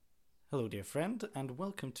Hello, dear friend, and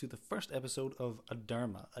welcome to the first episode of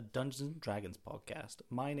Adurna, a Dungeons & Dragons podcast.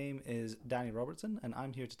 My name is Danny Robertson, and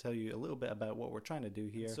I'm here to tell you a little bit about what we're trying to do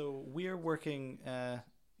here. So we're working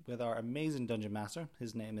with our amazing Dungeon Master.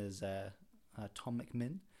 His name is Tom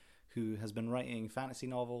McMinn, who has been writing fantasy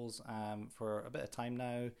novels for a bit of time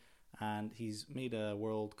now, and he's made a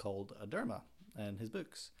world called Adurna in his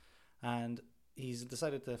books. And he's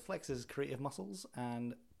decided to flex his creative muscles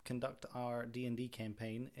and conduct our D&D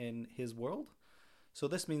campaign in his world. So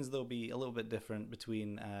this means there'll be a little bit different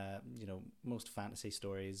between most fantasy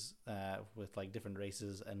stories with like different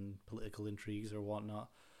races and political intrigues or whatnot,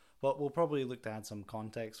 but we'll probably look to add some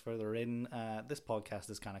context further in. This podcast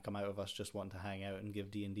has kind of come out of us just wanting to hang out and give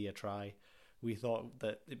D&D a try. We thought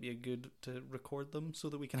that it'd be good to record them so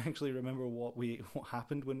that we can actually remember what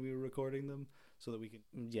happened when we were recording them, so that we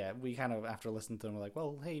can, we kind of, after listening to them, we're like,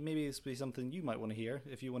 well, hey, maybe this would be something you might want to hear.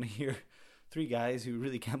 If you want to hear three guys who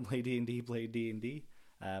really can't play D&D play D&D,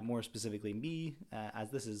 more specifically me,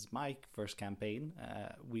 as this is my first campaign,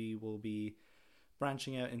 we will be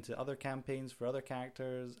branching out into other campaigns for other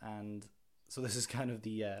characters, and so this is kind of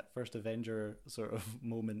the first Avenger sort of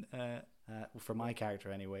moment for my character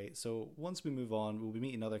anyway. So once we move on, we'll be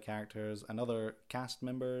meeting other characters and other cast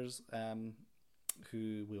members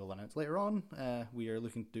who we will announce later on. We are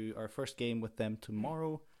looking to do our first game with them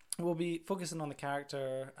tomorrow. We'll be focusing on the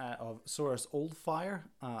character of Soros Oldfire,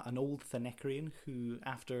 an old Thanecrian who,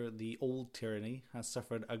 after the old tyranny, has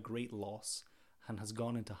suffered a great loss and has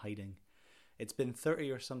gone into hiding. It's been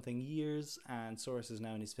 30 or something years, and Soros is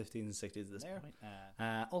now in his 50s and 60s at this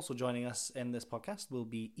point. Also joining us in this podcast will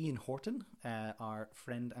be Ian Horton, our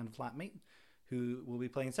friend and flatmate, who will be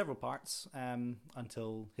playing several parts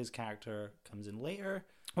until his character comes in later.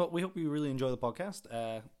 Well, we hope you really enjoy the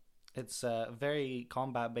podcast. It's very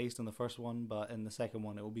combat-based in the first one, but in the second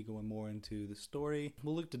one it will be going more into the story.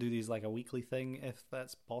 We'll look to do these like a weekly thing, if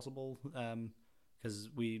that's possible, because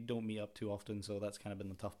we don't meet up too often, so that's kind of been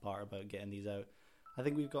the tough part about getting these out. I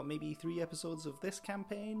think we've got maybe 3 episodes of this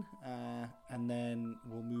campaign, and then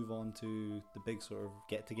we'll move on to the big sort of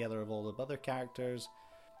get-together of all the other characters.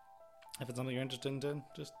 If it's something you're interested in,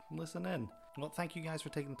 just listen in. Well, thank you guys for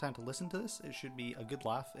taking the time to listen to this. It should be a good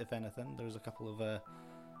laugh, if anything. There's a couple of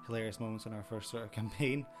hilarious moments in our first sort of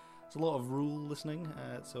campaign. It's a lot of rule listening,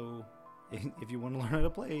 so if you want to learn how to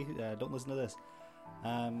play, don't listen to this.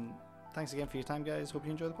 Thanks again for your time, guys. Hope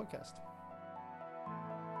you enjoy the podcast.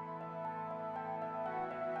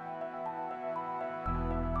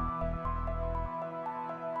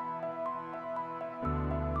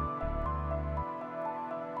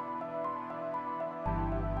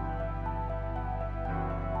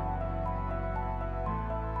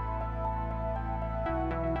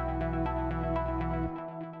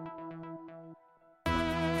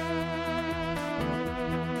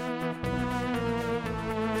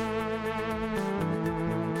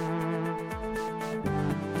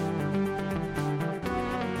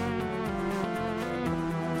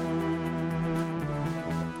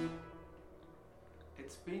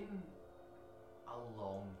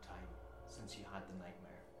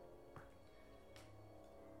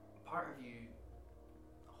 Part of you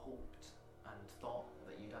hoped and thought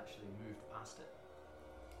that you'd actually moved past it.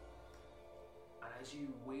 And as you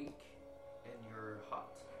wake in your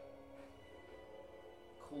hut,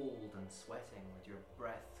 cold and sweating, with your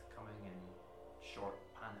breath coming in short,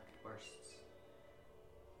 panicked bursts,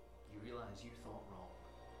 you realise you thought wrong.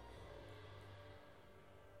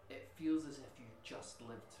 It feels as if you just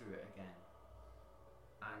lived through it again,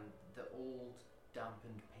 and the old,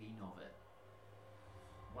 dampened pain of it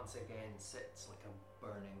once again sits like a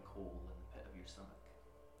burning coal in the pit of your stomach.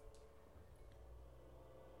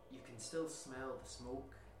 You can still smell the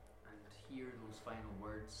smoke and hear those final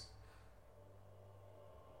words.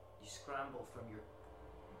 You scramble from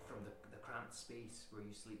the cramped space where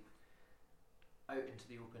you sleep out into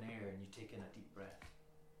the open air, and you take in a deep breath.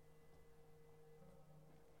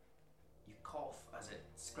 You cough as it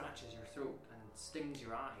scratches your throat and stings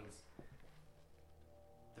your eyes.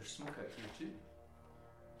 There's smoke out here too.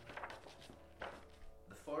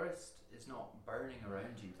 The forest is not burning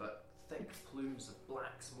around you, but thick plumes of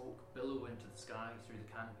black smoke billow into the sky through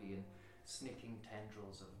the canopy, and snaking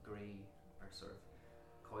tendrils of grey are sort of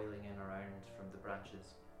coiling in around from the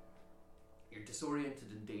branches. You're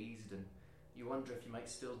disoriented and dazed, and you wonder if you might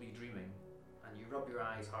still be dreaming, and you rub your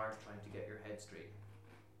eyes hard trying to get your head straight.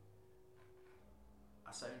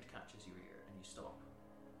 A sound catches your ear and you stop.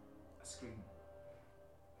 A scream.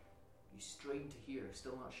 You strain to hear,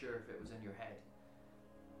 still not sure if it was in your head.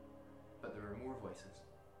 But there are more voices.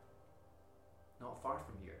 Not far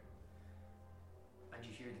from here. And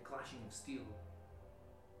you hear the clashing of steel.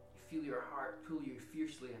 You feel your heart pull you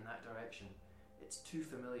fiercely in that direction. It's too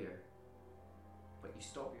familiar. But you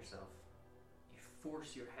stop yourself. You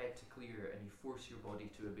force your head to clear and you force your body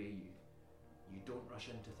to obey you. You don't rush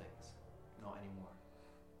into things. Not anymore.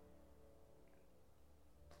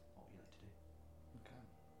 What would you like to do? Okay.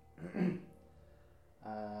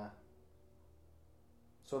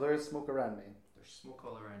 So there is smoke around me. There's smoke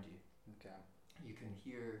all around you. Okay. You can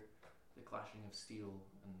hear the clashing of steel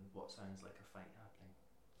and what sounds like a fight happening.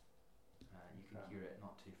 You can hear it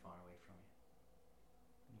not too far away from you.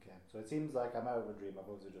 Okay, so it seems like I'm out of a dream. I've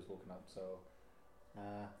obviously just woken up, so...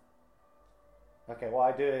 okay,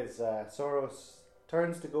 what I do is Soros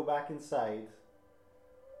turns to go back inside,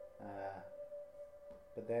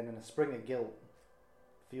 but then in a spring of guilt,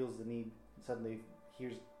 feels the need, suddenly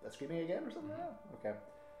hears a screaming again or something like that? Okay.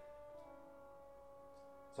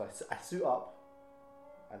 So I suit up,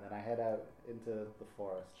 and then I head out into the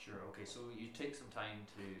forest. Sure, okay, so you take some time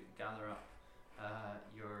to gather up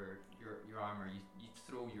your armor. You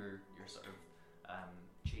throw your sort of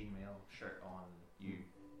chainmail shirt on. You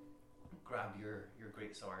grab your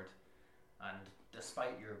great sword, and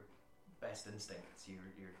despite your best instincts, you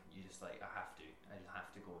just like I just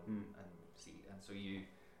have to go and see. And so you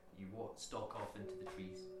stalk off into the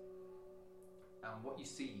trees. And what you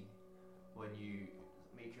see when you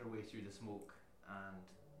make your way through the smoke and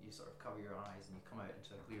you sort of cover your eyes and you come out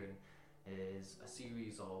into a clearing is a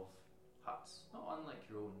series of huts, not unlike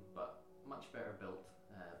your own, but much better built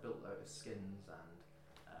out of skins and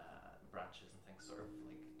branches and things, sort of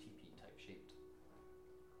like teepee type shaped.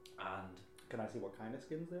 And can I see what kind of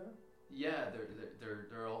skins they are? Yeah,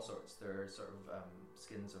 there are all sorts. There are sort of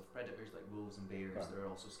skins of predators like wolves and bears. Right. There are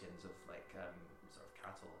also skins of like sort of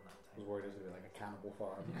cattle and that type. I was worried it was going to be like a cannibal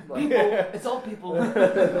farm. It's all people.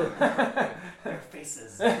 Their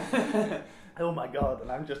faces. Oh my god!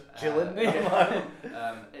 And I'm just chilling.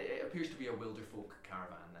 It appears to be a wilderfolk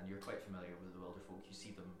caravan, and you're quite familiar with the wilderfolk. You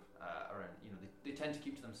see them around. You know, they tend to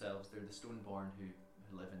keep to themselves. They're the stoneborn who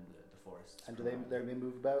live in the forests. And do they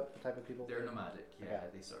move about? The type of people? They're nomadic. Yeah,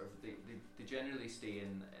 okay. They generally stay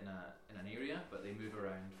in an area, but they move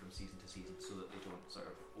around from season to season so that they don't sort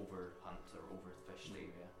of over hunt or overfish the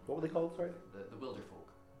area. What were they called? Sorry, the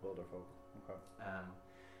wilderfolk. Wilderfolk. Okay.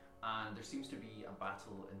 And there seems to be a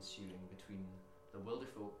battle ensuing between the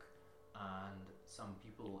wilderfolk and some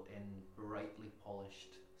people in brightly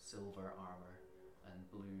polished silver armour and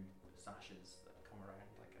blue sashes that come around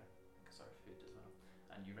like a sort of hood as well.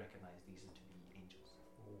 And you recognise these to be angels.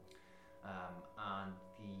 And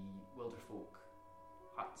the wilderfolk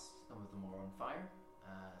huts, some of them are on fire.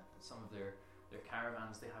 Some of their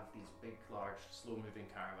caravans, they have these big, large, slow-moving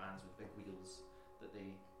caravans with big wheels that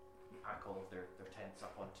they pack all of their tents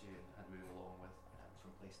up onto and move along with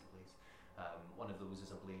from place to place. One of those is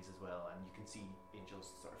ablaze as well, and you can see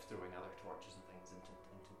angels sort of throwing other torches and things into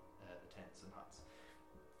the tents and huts.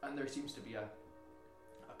 And there seems to be a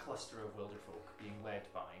cluster of wilderfolk being led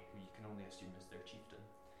by who you can only assume is their chieftain,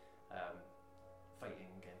 fighting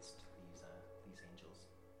against these angels.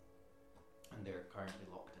 And they're currently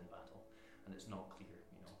locked in battle, and it's not clear,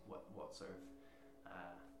 you know, what sort of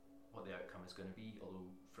what the outcome is going to be. Although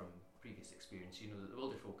from previous experience, you know that the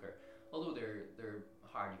wilderfolk are, although they're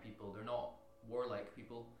hardy people, they're not warlike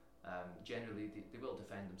people. Generally, they will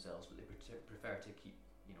defend themselves, but they prefer to keep,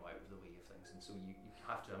 you know, out of the way of things. And so you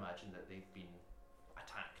have to imagine that they've been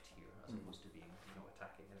attacked here as opposed to being, you know,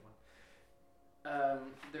 attacking anyone.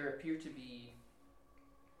 There appear to be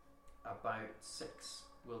about 6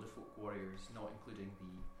 wilderfolk warriors, not including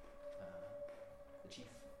the chief,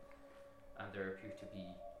 and there appear to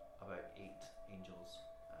be about 8 angels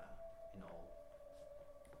in all.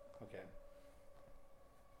 Okay.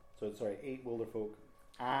 So sorry, 8 wilderfolk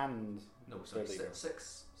and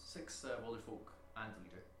six wilderfolk and the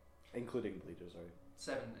leader, including the leader. Sorry,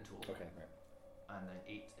 7 in total. Okay, right. And then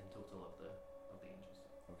 8 in total of the angels.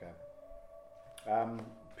 Okay.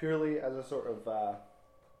 Purely as a sort of.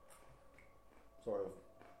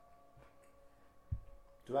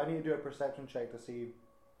 Do I need to do a perception check to see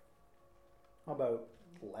about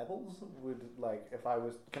levels? Would, like, if I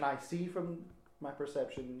was, can I see from my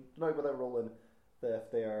perception, not without rolling, that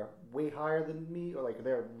if they are way higher than me, or like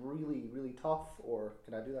they're really, really tough, or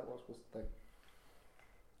can I do that? What's the thing?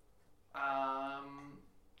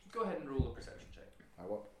 Go ahead and roll a perception check.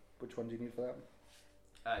 Which one do you need for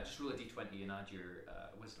that? Just roll a d20 and add your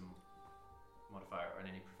wisdom modifier on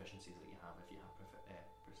any proficiencies that you have, if you have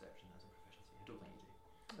perception as a proficiency. I don't think you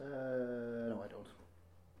do. No, I don't.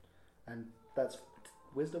 And that's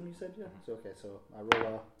wisdom, you said, yeah? Mm-hmm. So okay, so I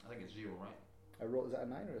roll I think it's 0, right? Is that a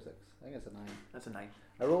 9 or a 6? I think it's a 9. That's a 9.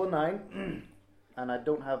 I roll a 9, and I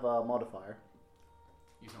don't have a modifier.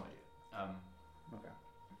 You've no idea.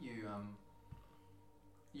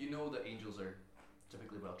 you know that angels are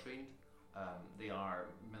typically well trained. They are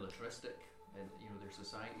militaristic in their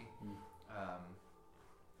society,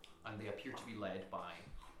 and they appear to be led by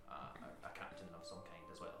a captain of some kind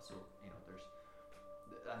as well. So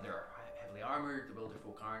they're heavily armoured. The wilder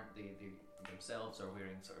folk aren't. They themselves are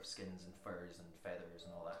wearing sort of skins and furs and feathers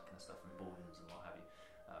and all that kind of stuff, and bones and what have you.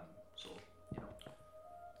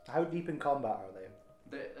 How deep in combat are they?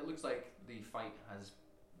 It looks like the fight has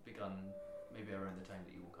begun maybe around the time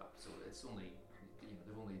that you woke up. So it's only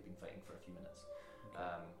they've only been fighting for a few minutes,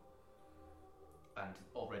 and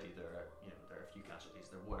already there are a few casualties.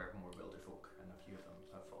 There were more wilder folk, and a few of them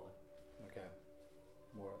have fallen. Okay.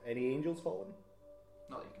 More. Any angels fallen?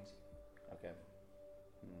 Not that you can see. Okay.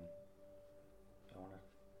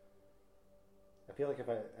 I feel like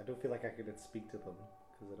I don't feel like I could speak to them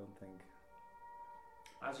because I don't think.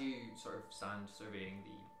 As you sort of stand surveying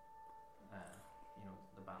the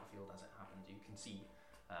battlefield as it happens, you can see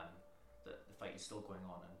that the fight is still going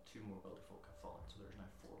on, and 2 more wilder folk have fallen. So there's now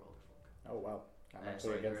 4 wilder folk. Oh wow!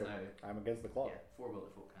 I'm against the clock. Yeah, 4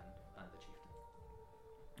 wilder folk and the chieftain.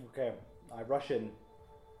 Okay, I rush in.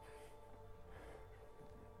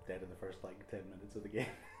 Dead in the first 10 minutes of the game.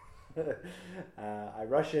 I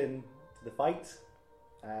rush in to the fight.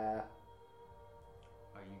 Are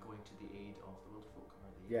you going to the aid of the wilder folk?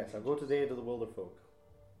 Yes, I'll go to the aid of the wilder folk.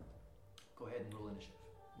 Go ahead and roll initiative.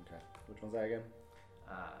 Okay. Which one's that again?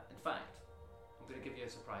 In fact, I'm going to give you a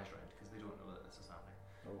surprise round because they don't know that this is happening.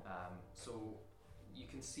 Oh. So you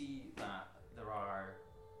can see that there are,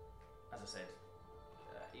 as I said,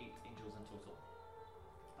 8 angels in total,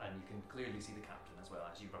 and you can clearly see the captain as well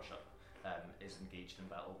as you rush up. Is engaged in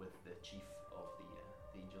battle with the chief of the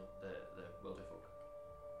wilder folk.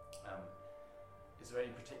 Is there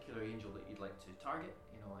any particular angel that you'd like to target?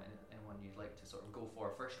 Anyone you'd like to sort of go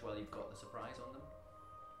for first while you've got the surprise on them?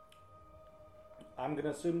 I'm going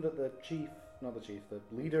to assume that the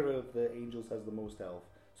leader of the angels has the most health.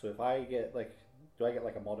 So if I get do I get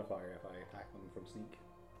a modifier if I attack them from sneak?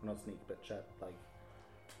 Not sneak, but chat No,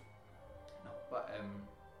 but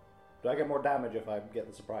do I get more damage if I get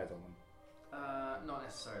the surprise on them? Not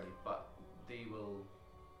necessarily, but they will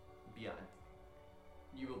be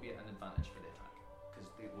you will be at an advantage for the attack because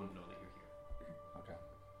they won't know that you're here. Okay.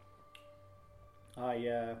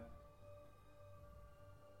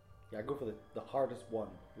 I go for the hardest one.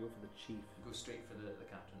 I go for the chief. Go straight for the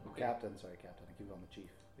captain. The Okay. captain. Sorry, captain. I keep on the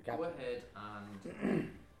chief. The captain. Go ahead and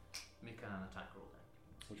make an attack roll then.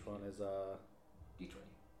 Which one is D20.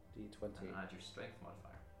 D20. And add your strength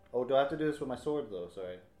modifier. Oh, do I have to do this with my sword though?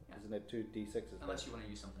 Sorry. Yeah. Isn't it 2 D6s? Unless you want to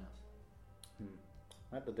use something else.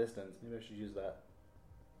 I'm at the distance. Maybe I should use that.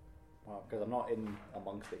 Wow, because I'm not in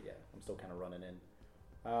amongst it yet. I'm still kind of running in.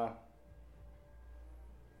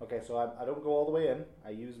 Okay, so I don't go all the way in. I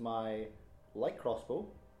use my light crossbow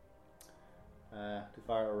to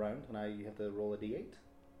fire it around, and I have to roll a D8.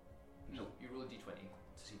 No, you roll a D20 to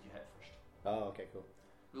see if you hit first. Oh, okay, cool.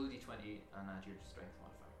 Roll a D20 and add your strength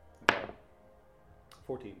modifier. Okay.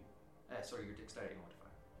 14. Sorry, your dexterity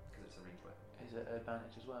modifier, because it's a ranged weapon. Is it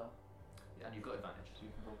advantage as well? Yeah, and you've got advantage. So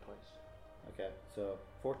you can roll twice. Okay, so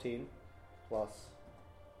 14 plus.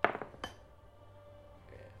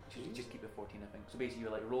 You just keep it 14, I think. So basically,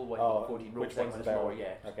 you're roll 1, Oh, 14, roll which 2 one's minus better? 4,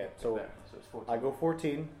 yeah. Okay, So so it's 14. I go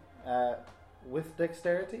 14 with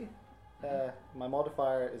dexterity. My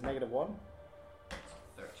modifier is -1,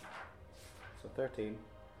 13. so 13.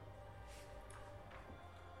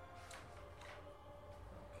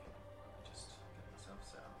 Just get myself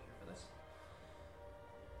set up here for this.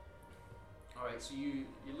 Alright, so you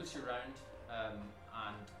loose your round and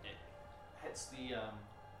it hits the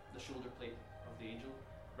shoulder plate of the angel,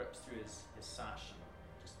 rips through his sash and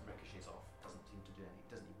just ricochets off. Doesn't seem to do anything,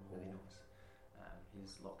 doesn't even really notice.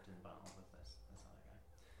 He's locked in battle with this other guy.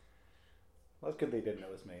 Well, that's good they didn't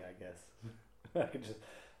notice me, I guess. I could just...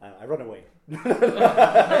 I run away. Like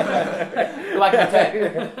a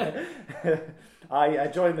tent. I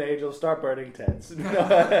join the angels, start burning tents.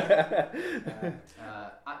 At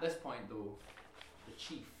this point, though, the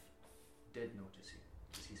chief did notice you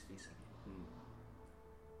because he's facing you.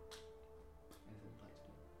 Anything you'd like to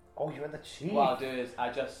do? Oh, you're the chief. What I'll do is I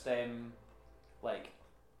just there's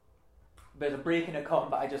a break in the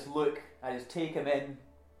combat. I just take him in,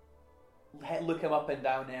 look him up and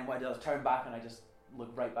down, and then when I do is turn back and I just look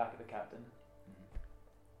right back at the captain.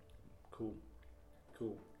 Cool.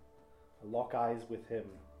 I lock eyes with him.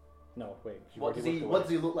 No, wait. What does he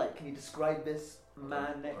look like? Can you describe this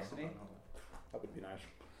man next to me? That would be nice.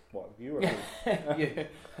 What, you or me? Yeah.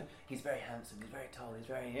 He's very handsome. He's very tall. He's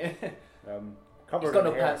very. Covered He's got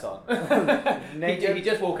no in hair. pants on. Naked. He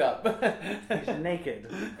just woke up. He's naked.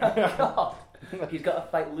 God. He's got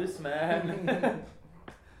to fight loose, man.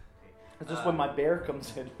 It's just when my bear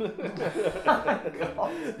comes in. Are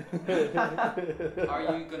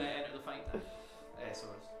you going to enter the fight then?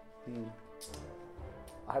 Soros?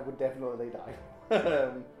 I would definitely die.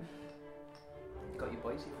 Got you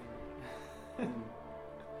boys here.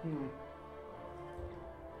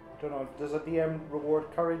 I don't know. Does a DM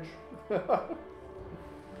reward courage?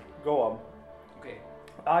 Go on. Okay.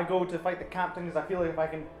 I go to fight the captain because I feel like if I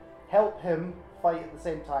can help him fight at the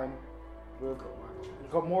same time, we've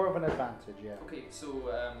got more of an advantage. Yeah. Okay, so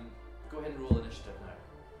go ahead and roll initiative now.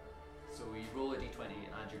 So we roll a d20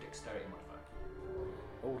 and add your dexterity modifier.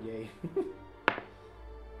 Oh yay.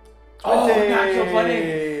 Oh, 20! natural 20!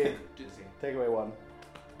 Do the same. Take away 1.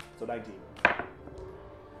 So 19.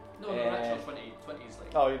 No, natural 20. 20 is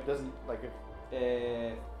like... Oh, it doesn't like it.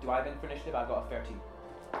 Do I have in for initiative? I've got a 13.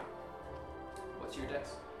 What's your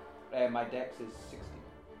dex? My dex is 16.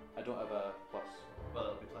 I don't have a plus. Well,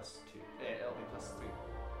 it'll be plus 2. It'll be plus 3.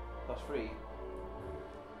 Plus 3.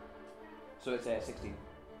 So it's 16.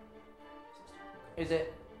 Is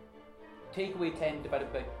it take away 10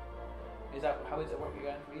 divided by... Is that how does it work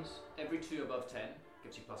again, please? Every 2 above 10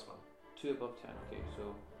 gives you plus 1. 2 above 10, okay,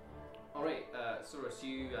 so... Alright, Soros,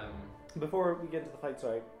 you... Before we get into the fight,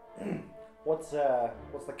 sorry. What's the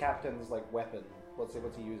captain's like weapon? What's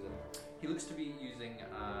he using? He looks to be using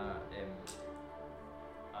a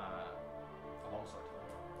longsword.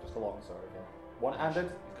 Just a long sword, okay. One-handed?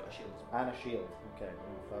 He's got a shield. And a shield. Okay.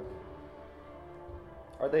 Oh, fuck.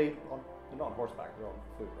 Are they on... They're not on horseback, they're on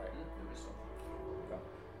foot, right? Okay.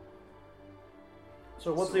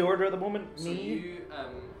 So what's the order at the moment? So Me, you,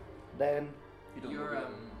 then... you're,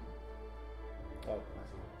 Oh, I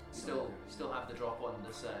see. still have the drop on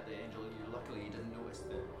this, the angel. Luckily you didn't notice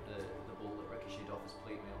the bolt that ricocheted off his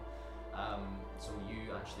plate mail. So you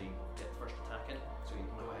actually get the first attack in, so you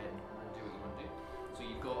can go ahead and do what you want to do. So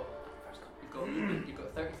you've got movement, you've got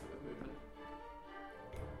 30 foot of movement,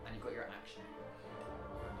 and you've got your action.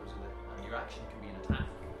 And your action can be an attack.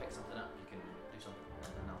 You can pick something up. You can do something,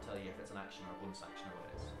 and I'll tell you if it's an action or a bonus action or what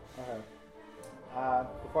it is. Okay.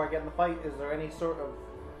 Before I get in the fight, is there any sort of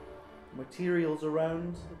materials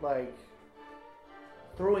around, like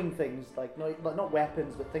throwing things, like not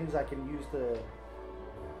weapons, but things I can use to...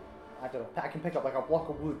 I don't know. I can pick up like a block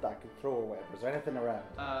of wood that I could throw or whatever. Is there anything around?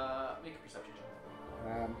 Make a perception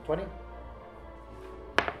check. 20?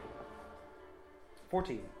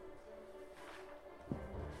 14.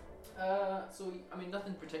 So, I mean,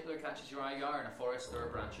 nothing particular catches your eye. You are in a forest, there are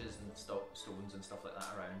branches and stones and stuff like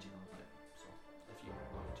that around, you know. So, if you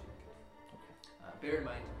wanted to, you could. Okay. Bear in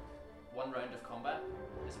mind, 1 round of combat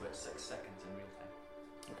is about 6 seconds in real time.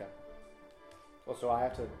 Okay. Also, I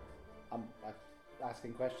have to... I'm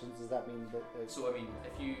asking questions. Does that mean that... So, I mean,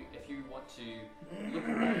 if you want to look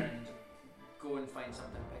around, go and find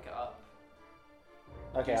something, pick it up,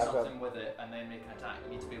 Okay, do I've something with it, and then make an attack,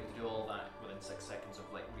 you need to be able to do all that within 6 seconds of,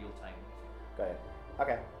 like, real time. got it.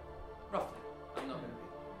 Okay. Roughly. I'm not going to be...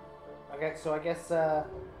 Okay, so I guess... well,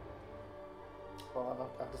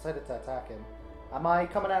 I've decided to attack him. Am I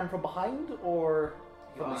coming at him from behind or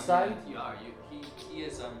from the side? You are. He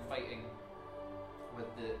is fighting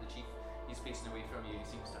with the chief. He's facing away from you. He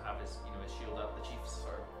seems to have his his shield up. The chief's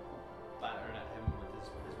sort of battering at him with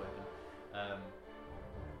his weapon,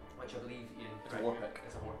 which I believe It's a war pick.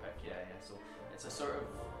 It's a war pick. Yeah. So it's a sort of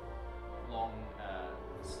long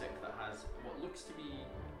stick that has what looks to be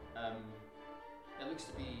a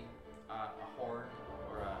horn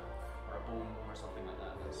or a bone or something like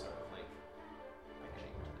that. That's sort of like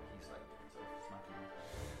shaped that he's like sort of smacking.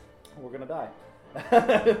 We're gonna die.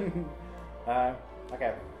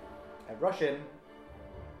 Okay. I rush in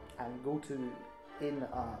and go in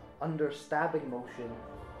understabbing motion,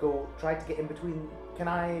 try to get in between. Can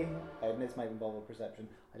I... And this might involve a perception.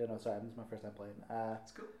 I don't know, sorry, this is my first time playing.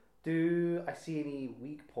 It's cool. Do I see any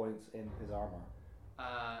weak points in his armor?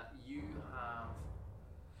 You have...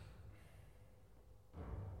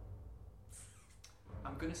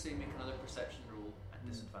 I'm going to say make another perception roll at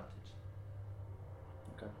disadvantage.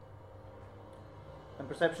 Okay. And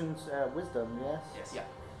perception's wisdom, yes? Yes. Yeah.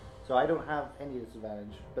 So I don't have any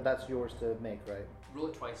disadvantage, but that's yours to make, right? Roll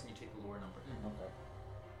it twice and you take the lower number. Okay.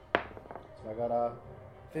 So I got a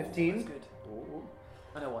 15. That's good. Ooh.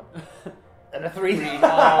 And a 1. And a 3.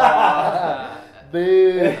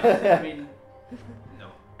 Boo! I mean,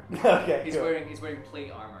 no. Okay. He's cool. wearing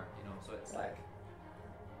plate armor, so it's like...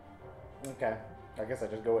 Okay. I guess I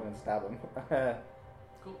just go in and stab him.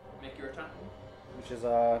 Cool. Make your attack roll. Which is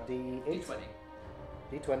a D8? D20.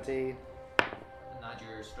 D20. And add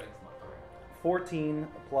your strength modifier. 14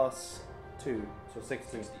 plus 2, so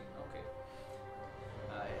 16. 16. Okay.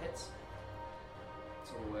 It hits.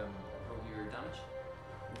 So roll your damage.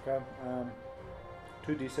 Okay.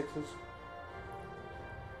 2d6s.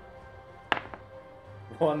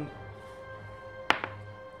 1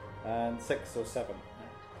 and 6, so 7. 7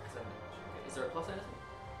 damage. Okay. Is there a plus anything?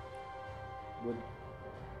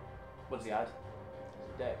 What's the add? Is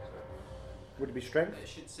it dex or? Would it be strength? It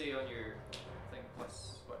should say on your thing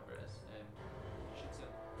plus whatever it is. It should say.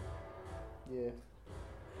 Yeah.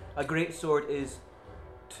 A greatsword is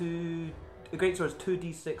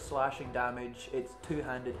 2d6 slashing damage. It's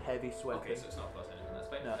two-handed heavy sweeping. Okay, so it's not plus anything. That's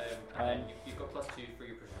fine. No. And then you've got plus 2 for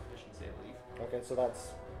your proficiency, I believe. Okay, so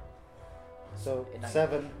that's... So, 9.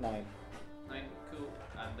 7, 9. 9, cool.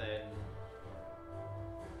 And then...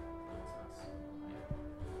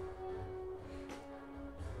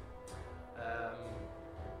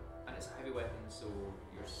 and it's a heavy weapon, so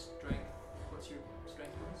your strength... What's your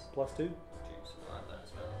strength bonus? Plus 2. 2, so we'll add that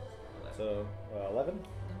as well. 11. So, 11.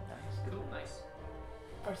 Nice. Cool, nice.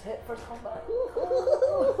 First hit, first combat.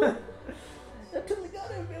 I totally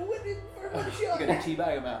got him. I went in for one shot. You're gonna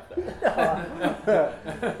teabag him after.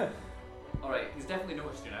 Alright, he's definitely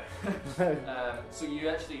noticed you now. So you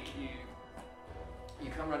actually you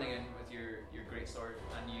come running in with your greatsword,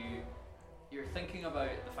 and you're thinking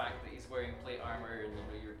about the fact that he's wearing plate armor, and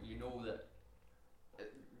you know that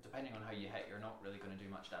depending on how you hit, you're not really going to do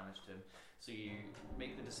much damage to him. So you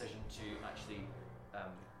make the decision to actually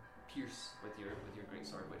pierce with your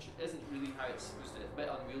greatsword, which isn't really how it's supposed to. It's a bit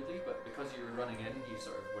unwieldy, but because you were running in, you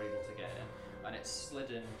sort of were able to get in, and it slid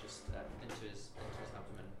in just into his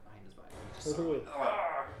abdomen behind his back. Because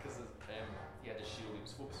he had his shield, he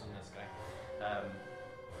was focused on this guy.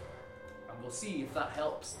 And we'll see if that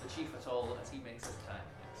helps the chief at all as he makes his attack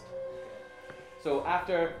next. So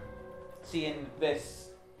after seeing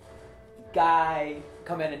this guy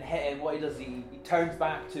come in and hit him, what he does, he turns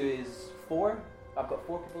back to his 4. I've got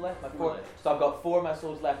 4 people left. So I've got 4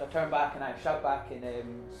 missiles left. I turn back and I shout back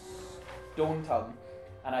in Stone Tongue,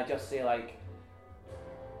 and I just say like,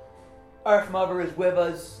 Earth Mother is with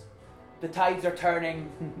us. The tides are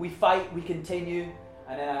turning. We fight. We continue.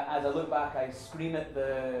 And then as I look back, I scream at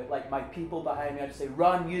my people behind me. I just say,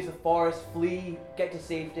 run, use the forest, flee, get to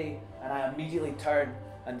safety. And I immediately turn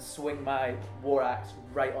and swing my war axe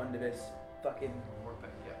right onto this fucking War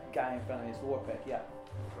pick, yeah. guy in front of me. His war pick, yeah.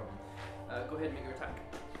 No problem. Go ahead and make your attack.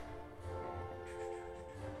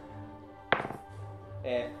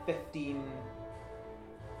 15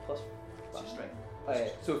 plus What's your strength?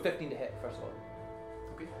 so 15 to hit, first of all.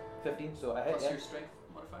 Okay. 15, so I hit. Plus Yeah. your strength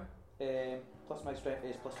modifier? Plus my strength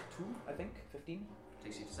is plus 2, I think. 15.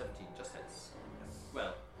 Takes you to 17, just hits.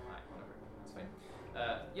 Well, alright, whatever, that's fine.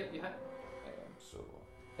 Yep, you hit. So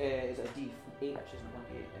is it a D8 actually? Isn't it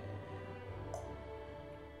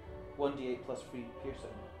 1D8? 1D8 plus 3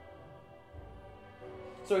 piercing.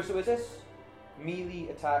 Sorry, so is this melee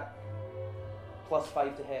attack plus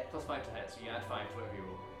 5 to hit? Plus 5 to hit, so you add 5 to whatever you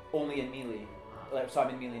roll. Only in melee. So I'm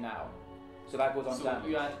in melee now. So that goes on So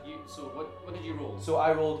damage. So what did you roll? So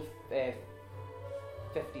I rolled 15.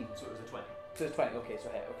 So it was a 20. So it's 20, okay, so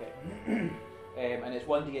hit, okay. And it's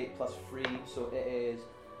 1d8 plus 3, so it is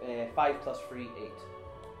 5 plus 3, 8.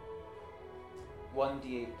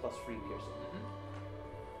 1d8 plus 3 piercing.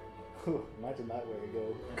 Imagine that way to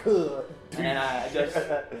go. And then I just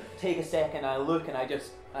take a second, I look, and I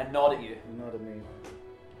nod at you. Not at me.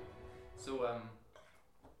 So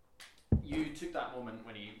you took that moment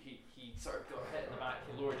when he sort of got hit in the back,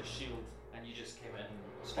 he lowered his shield, and you just came in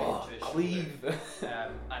straight into his shoulder.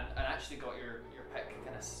 And actually got your pick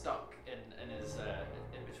kind of stuck in his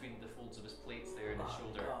in between the folds of his plates there in his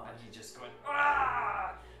shoulder, God. and he just went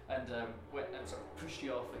ah, and went and sort of pushed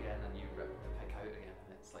you off again, and you ripped the pick out again,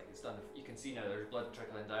 and it's like it's done. You can see now there's blood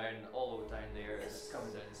trickling down all the way down there, and it's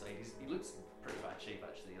coming down his side. He looks pretty bad shape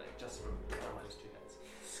actually, like just from those 2 hits.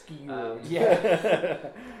 Skewered.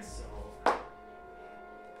 Yeah. So.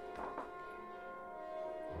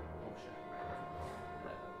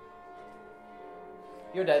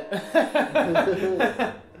 You're dead.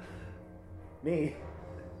 Me?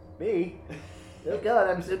 Oh god,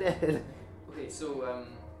 I'm so dead. Okay, so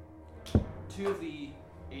 2 of the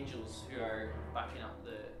angels who are backing up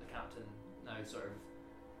the captain now sort of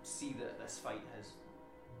see that this fight has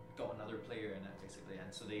got another player in it basically,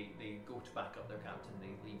 and so they go to back up their captain.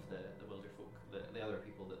 They leave the wilder folk, the other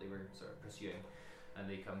people that they were sort of pursuing, and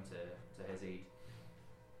they come to his aid.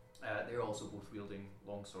 They're also both wielding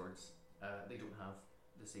long swords. They don't have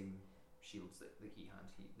the same shields that he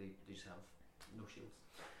had. They just have no shields.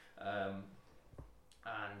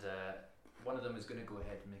 And one of them is going to go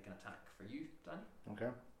ahead and make an attack for you, Danny.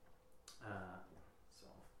 Okay. So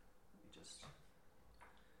let me just.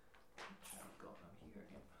 I've got them here.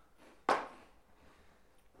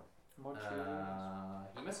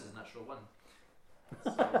 He misses a natural 1.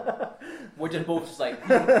 So We're just both just like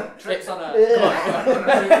trips on a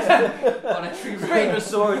on a tree straight with a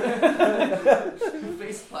sword.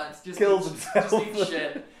 Face plants, just Kills eats, himself. Just eats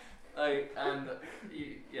shit. And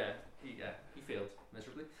he failed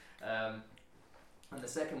miserably. And the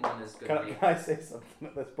second one is going to be. Can I say something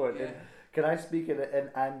at this point? Yeah. Can I speak in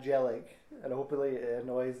angelic, and hopefully it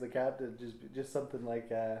annoys the captain? Just something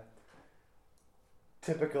like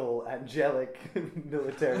typical angelic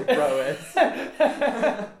military prowess.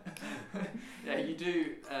 Yeah, you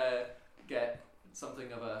do get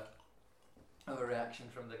something of a reaction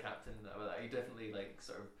from the captain. He definitely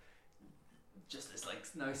sort of just is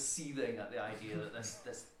now seething at the idea that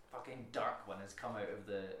this fucking dark one has come out of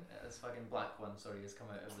this fucking black one, has come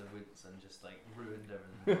out of the woods and just ruined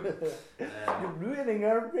everything. You're ruining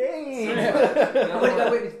our reign. So, the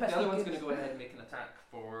other one's going to go ahead and make an attack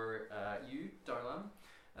for you, Darlan.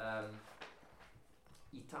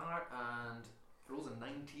 Itar and rolls a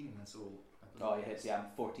 19, so. Oh, he hits. Yeah,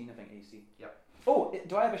 I'm 14, I think AC. Yep. Oh,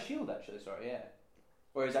 do I have a shield actually? Sorry, yeah.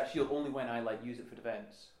 Or is that shield only when I use it for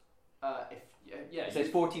defense? It says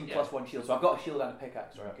 14 plus 1 shield, so I've got a shield and a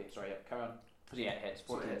pickaxe. Sorry, okay, sorry, yeah, carry on. Yeah, it hits.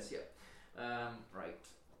 14 hits, yeah. Right.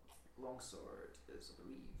 Longsword is, I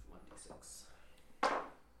believe, 1d6.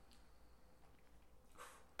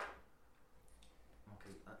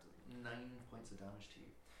 Okay, that's 9 points of damage to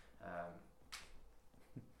you.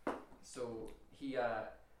 So he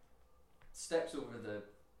steps over the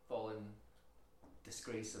fallen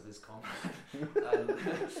disgrace of his comrade and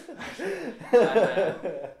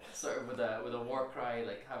sort of with a war cry,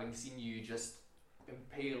 having seen you just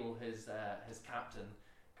impale his captain,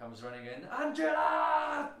 comes running in,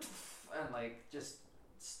 Angela, and just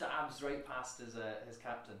stabs right past his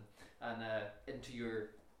captain and into your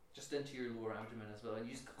lower abdomen as well, and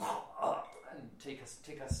you just and take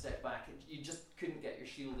a step back, and you just couldn't get your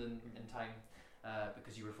shield in time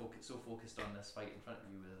because you were so focused on this fight in front of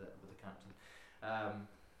you with the captain.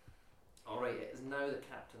 Alright, it is now the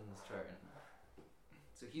captain's turn.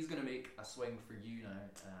 So he's going to make a swing for you now,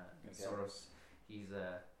 Soros. He's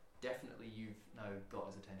definitely, you've now got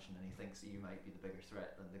his attention, and he thinks that you might be the bigger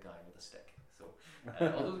threat than the guy with the stick. So,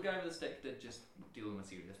 although the guy with the stick did just deal him a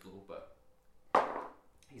serious blow, but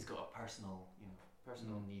he's got a personal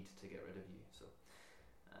need to get rid of you. So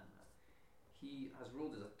he has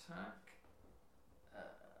rolled his attack.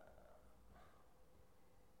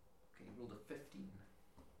 Okay, he rolled a 15.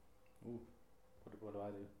 Ooh, what do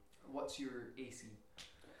I do? What's your AC?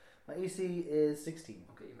 My AC is 16.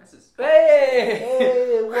 Okay, he misses.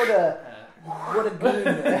 Hey, what a goon!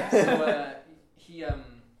 So he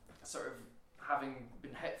sort of, having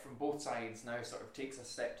been hit from both sides, now sort of takes a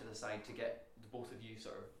step to the side to get the both of you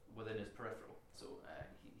sort of within his peripheral. So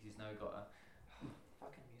he's now got a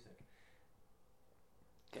fucking music.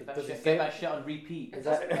 Get that shit on repeat. Is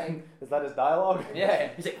that his dialogue?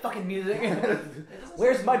 Yeah, he's like, fucking music.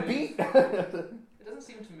 Where's my beat? It doesn't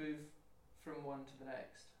seem to move from one to the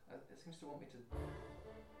next. It seems to want me to.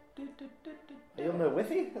 Are you on the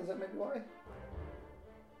withy? Is that maybe why?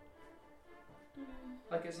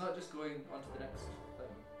 It's not just going on to the next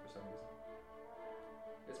thing for some reason.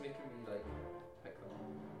 It's making me pick them.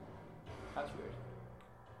 That's weird.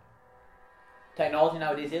 Technology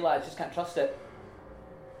nowadays, lads, just can't trust it.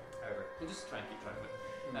 However, we'll just try and keep track of it.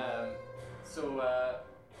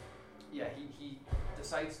 He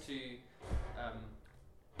decides to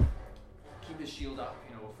keep his shield up,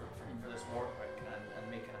 for this war quick and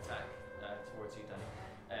make an attack towards you, Danny.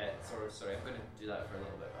 Sorry, I'm going to do that for a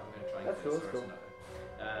little bit. I'm going to try and That's get cool, Soros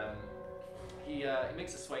another. He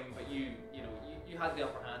makes a swing, but you had the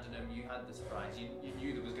upper hand on him. You had the surprise. You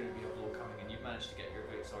knew there was going to be a blow coming, and you managed to get your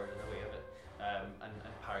great sword in the way of it, and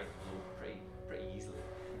parried the blow pretty easily.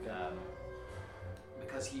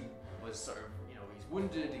 Because he was sort of, he's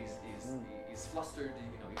wounded, he's flustered,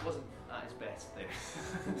 he wasn't at his best there.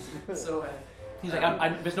 So he's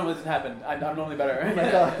like, there's no way this happened. I'm normally better.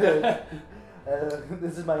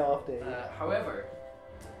 This is my off day. However,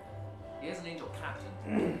 he has an angel captain,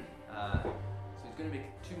 so he's going to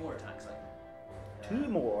make 2 more attacks like that. 2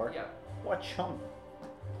 more? Yeah. What chump?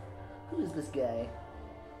 Who is this guy?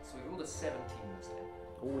 So he rolled a 17 this time.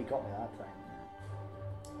 Oh, he got me that time.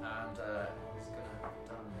 And he's going to have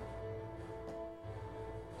done.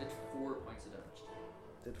 Did 4 points of damage to you.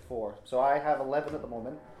 Did 4. So I have 11 at the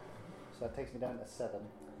moment. So that takes me down to 7.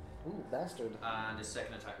 Ooh, bastard. And his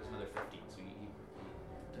second attack was another 15, so he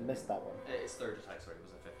missed that one. His third attack,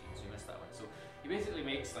 was a 15, so he missed that one. So he basically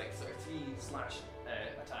makes sort of 3 slash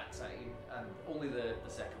attacks at you, and only the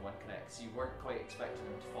second one connects. You weren't quite expecting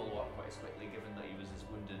him to follow up quite as quickly, given that he was as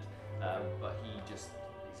wounded. But he's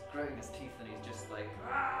gritting his teeth and he's just like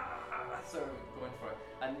sort of going for it.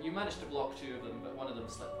 And you managed to block two of them, but one of them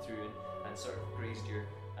slipped through and sort of grazed your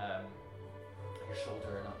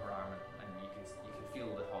shoulder and upper arm, and you can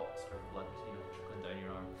feel the hot sort of blood, trickling down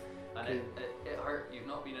your arm. And it hurt. You've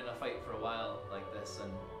not been in a fight for a while like this,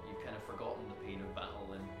 and you've kind of forgotten the pain of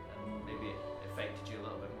battle, and maybe it affected you a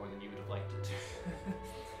little bit more than you would have liked it to.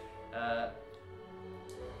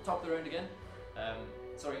 Top of the round again.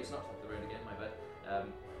 Sorry, it's not top of the round again, my bad.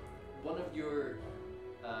 One of your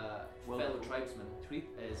fellow tribesmen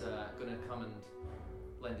is going to come and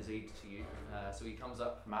lend his aid to you. So he comes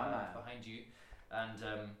up behind you and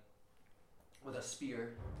with a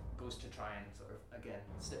spear goes to try and sort of, again,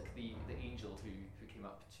 stick the angel who came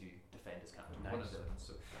up to defend his captain. Nice. One of them.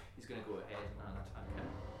 So he's going to go ahead and attack him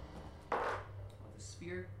with a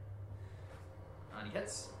spear. And he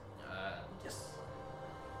hits. Yes.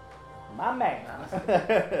 My man.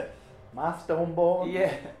 My stoneborn.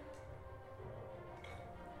 Yeah.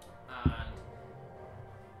 And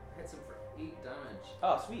hits him for 8 damage.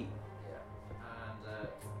 Oh, sweet. Yeah. And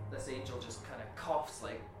this angel just kind of coughs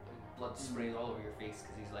like blood sprays all over your face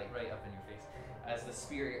because he's like right up in your face. As the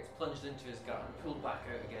spear gets plunged into his gut and pulled back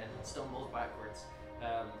out again and stumbles backwards.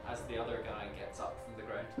 As the other guy gets up from the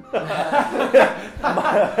ground.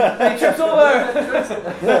 He trips over!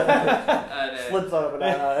 And, slips on a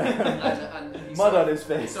banana. and he Mud on his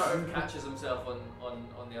face. He sort of catches himself on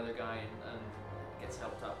the other guy and gets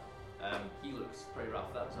helped up. He looks pretty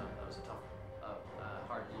rough. That was a tough,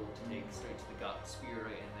 hard blow to take straight to the gut. Spear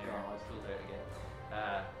right in there. Pulled out again.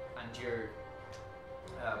 And your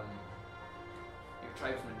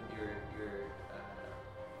tribesman, your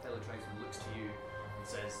fellow tribesman looks to you and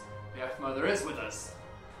says, "The Earth Mother is with us.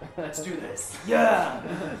 Let's do this." Yeah.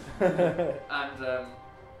 And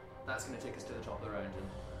that's going to take us to the top of the round and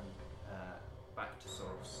back to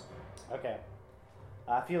Soros. Okay.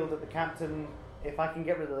 I feel that the captain, if I can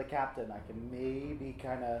get rid of the captain, I can maybe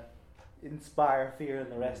kind of inspire fear in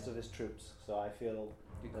the rest of his troops. So I feel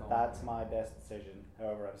that's my best decision.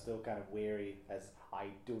 However, I'm still kind of wary as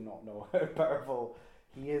I do not know how powerful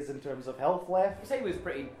he is in terms of health left. You say he was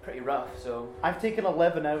pretty rough, so... I've taken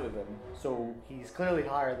 11 out of him, so he's clearly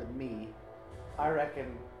higher than me. I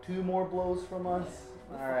reckon 2 more blows from us,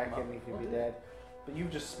 I reckon he could be dead. But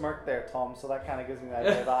you've just smirked there, Tom, so that kind of gives me the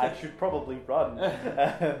idea that I should probably run.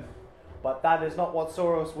 But that is not what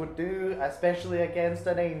Soros would do, especially against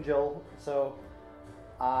an angel. So,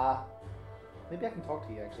 maybe I can talk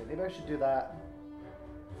to you actually. Maybe I should do that.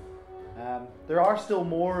 There are still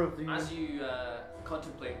more of these. As you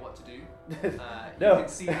contemplate what to do, No. you can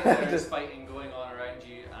see that there is fighting going on around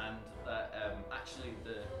you, and that actually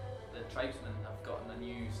the tribesmen have gotten a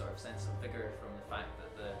new sort of sense of vigor from the fact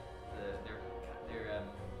that their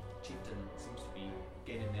chieftain seems to be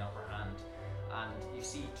gaining the upper hand, and you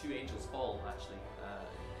see 2 angels fall actually,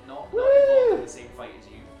 not involved in the same fight as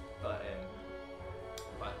you, but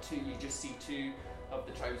you just see 2 of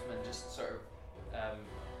the tribesmen just sort of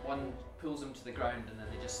one pulls him to the ground, and then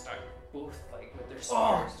they just start both like with their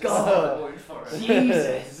spears going for it.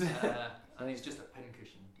 Jesus! And he's just a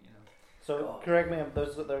pincushion, So correct me,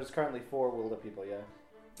 there's currently 4 Wilder people, yeah?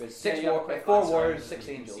 There's Yeah, 4 warriors, 6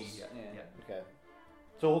 angels. Yeah. Okay.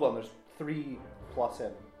 So hold on, there's 3 plus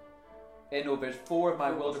him. No, there's 4 of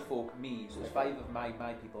my wilder folk, me, so there's 5 of my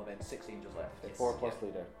people, and then 6 angels left. Okay, 4 plus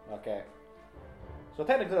leader. Okay. So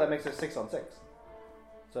technically that makes it 6 on 6.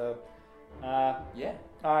 So, yeah.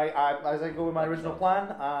 I as I go with my original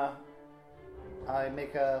plan, I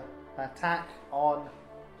make an attack on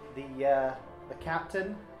the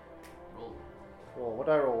captain. Roll. What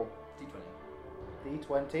do I roll?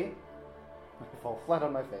 D20. I fall flat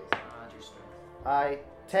on my face. Add your strength.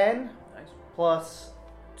 10 Nice. plus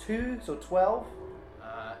 2, so 12.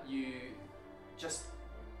 You just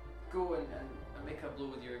go and make a blow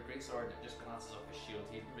with your greatsword, and it just glances off his shield.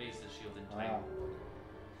 He raised his shield in time.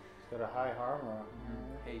 He's got a high armor.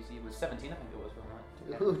 Hey, see, it was 17, I think it was,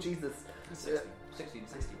 wasn't it? Oh, Jesus. 16.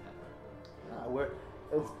 We're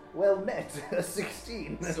well met.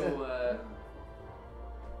 16. So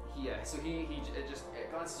he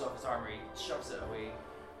glances off his armor, he shoves it away,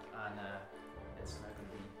 and it's now going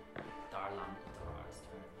to be Darlan's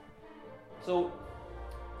turn. So,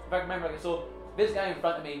 if I remember, so this guy in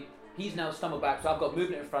front of me, he's now stumbled back, so I've got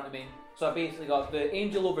movement in front of me. So I've basically got the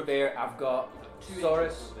angel over there, I've got Two Soros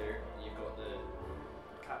angels over there, you've got the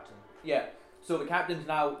captain. Yeah, so the captain's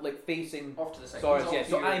now like facing Off to the side. Soros, yeah.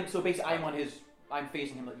 So basically I'm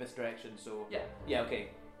facing him like this direction. So yeah, okay.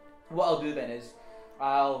 What I'll do then is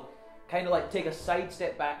I'll kind of like take a side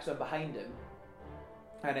step back so I'm behind him,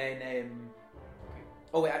 and then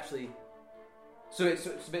oh wait, actually, so it's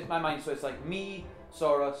my mind. So it's like me,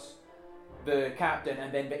 Soros, the captain,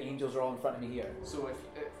 and then the angels are all in front of me here. So if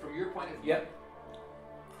from your point of view, Yep.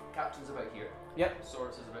 Captain's about here. Yep.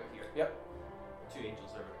 Soros is about here. Yep. 2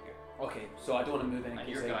 angels are about here. Okay, so I don't want to move in. And case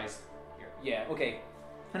your they- guys here. Yeah. Okay.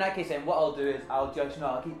 In that case, then what I'll do is I'll just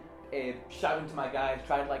I'll keep shouting to my guys,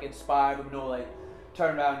 try to like inspire them. Like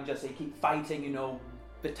turn around and just say keep fighting.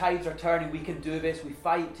 The tides are turning. We can do this. We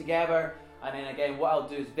fight together. And then again, what I'll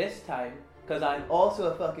do is this time, because I'm also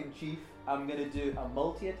a fucking chief, I'm gonna do a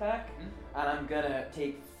multi-attack, and I'm gonna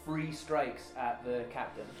take 3 strikes at the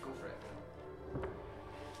captain. Go for it.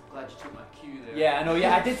 Glad you took my cue there. Yeah, I know.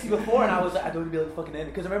 Yeah, I did see before, and I was like, I don't want to be like fucking in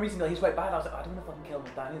because I remember seeing he's quite bad. I was like, I don't want to fucking kill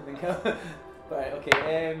him. Danny, kill him. But right,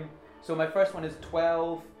 okay. So my first one is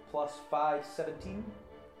 12 plus 5, 17.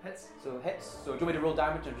 Hits. So hits. So do you want me to roll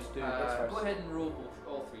damage or just do hits first? Go ahead and roll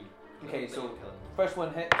all 3. Okay, Then so you kill him. first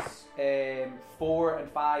one hits. 4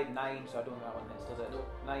 and 5, 9. So I don't think that one hits, does it? Nope.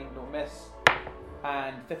 9, don't miss.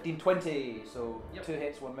 And 15, 20. So Yep. 2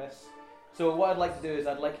 hits, 1 miss. So what I'd like to do is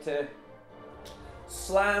I'd like to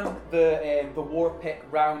slam the war pick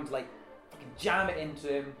round, like fucking jam it into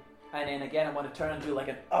him, and then again I want to turn and do like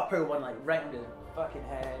an upper one, like right into his fucking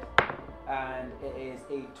head. And it is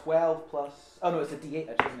a 12 plus. Oh no, it's a D8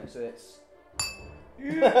 actually, isn't it? So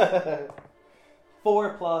it's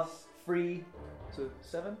 4 plus 3, so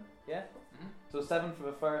 7. Yeah. So 7 for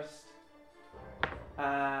the first,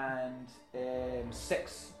 and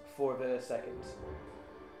 6 for the second.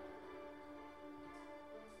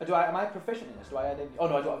 Am I proficient in this? Do I add any? Oh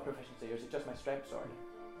no, I don't have proficiency. Or is it just my strength? Sorry.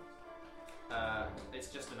 It's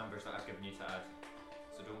just the numbers that I've given you to add,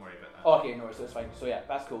 so don't worry about that. Oh, okay, no, so it's fine. So yeah,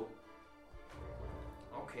 that's cool.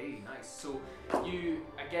 Okay, nice. So you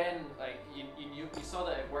again, like you saw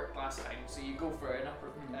that it worked last time. So you go for an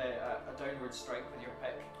upper, a downward strike with your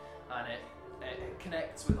pick, and it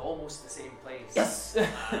connects with almost the same place. Yes.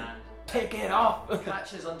 And Take it off.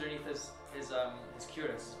 catches underneath his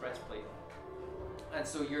cuirass, his breastplate, and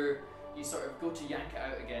so you sort of go to yank it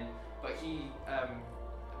out again, but he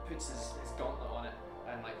puts his gauntlet on it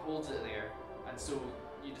and like holds it there, and so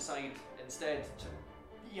you decide instead to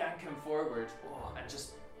yank him forward and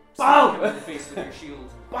just smack him in the face with your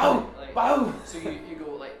shield. Bow! Like, Bow! So you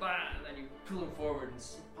go like that, and then you pull him forward and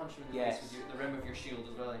punch him in the Yes. face with the rim of your shield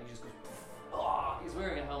as well, and he just goes. He's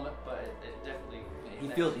wearing a helmet, but it definitely. He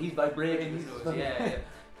feels he's vibrating. Yeah.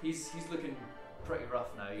 He's looking pretty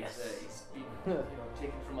rough now. He's been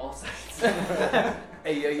taken from all sides.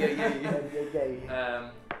 Hey.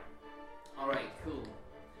 All right, cool.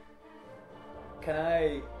 Can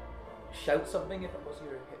I shout something if it wasn't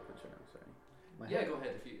your hit points right now? Sorry. Yeah, go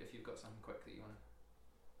ahead if you've got something quick that you want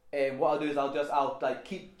to. What I'll do is I'll like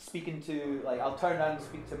keep speaking to I'll turn around and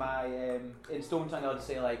speak to my in stone tongue. I'll just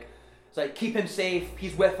say like it's like keep him safe.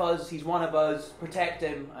 He's with us. He's one of us. Protect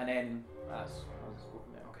him, and then I'll just go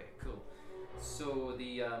from there. Okay, cool. So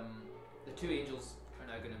the 2 angels are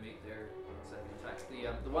now going to make their second attacks.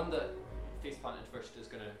 The one that face planted first is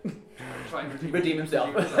going to try and Redeem himself.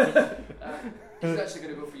 He's actually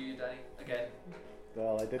going to go for you, Danny, again.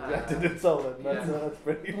 Well, I did insult him. That's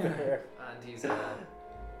pretty fair. And he's nope.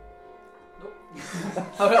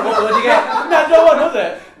 What did you get? No one was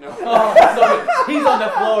it. No. Oh, that's not good. He's on the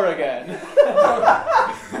floor again.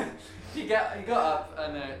 He got up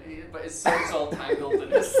and but his sword's all tangled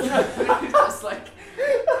and he's just like,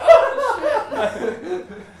 oh shit.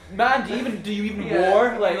 Man, do you even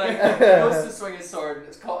war? Like he goes to swing his sword and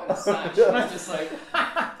it's caught in his sash and he's just like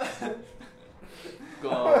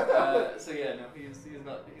gone. So yeah, no, he's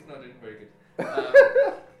not doing very good.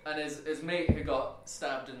 And his mate who got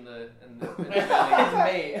stabbed in the belly, his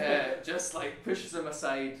mate just like pushes him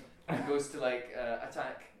aside and goes to like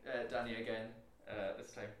attack Danny again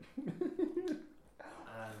this time.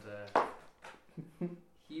 And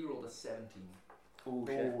he rolled a 17. Oh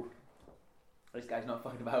shit. This guy's not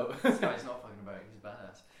fucking about. This guy's not fucking about. He's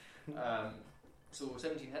badass. So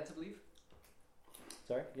 17 hits, I believe.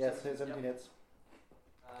 Sorry? Yes, 17 hits.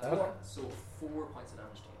 So 4 points of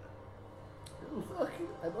damage to you then. Oh, fuck.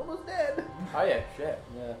 I'm almost dead. Oh yeah, shit.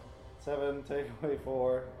 Yeah. 7 take away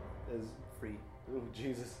 4 is 3. Oh,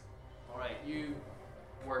 Jesus. Alright, you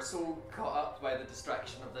were so caught up by the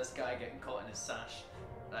distraction of this guy getting caught in his sash,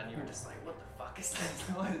 and you were just like, what the fuck is this?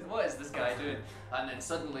 What is this guy doing? And then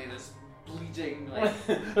suddenly this bleeding, like,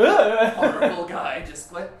 horrible guy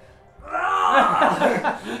just went,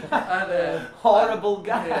 and, horrible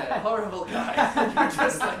guy. Yeah, horrible guy. And you're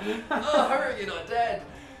just like, oh, hurt, you're not dead.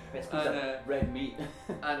 Best piece of red meat.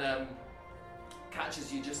 And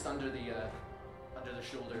catches you just under the under the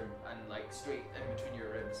shoulder and like straight in between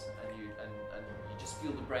your ribs, and you just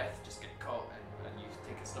feel the breath just get caught, and you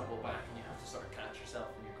take a stumble back, and you have to sort of catch yourself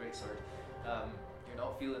in your greatsword. You're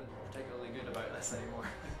not feeling particularly good about this anymore.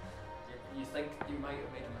 You think you might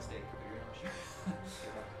have made a mistake, but you're not sure.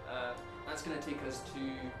 That's going to take us to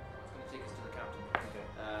the captain. Okay.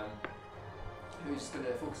 Who's going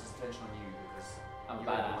to focus his attention on you because I'm a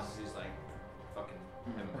you're the one badass. who's like fucking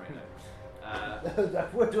him right now.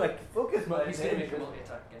 Where do I focus my He's going to make a attention?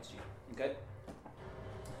 multi-attack against you. Okay.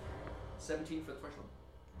 17 for the first one.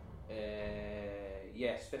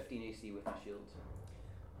 Yes, 15 AC with my shield.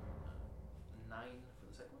 9 for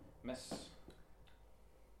the second one. Miss.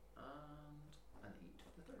 And an 8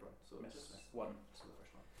 for the third one. So Miss. just miss. 1. So the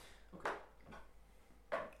first one. Okay.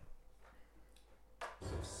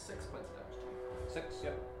 So 6 points of damage to you. 6,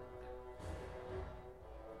 yep.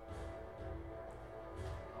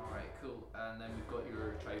 Alright, cool. And then we've got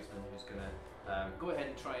your tribesman who's going to go ahead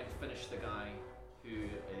and try and finish the guy who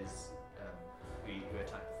is who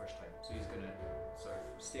attacked the first time. So he's going to sort of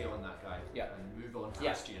stay on that guy and move on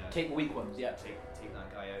past you now. Take weak ones, yeah. Take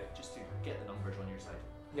that guy out just to get the numbers on your side.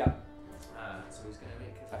 Yeah. So he's going to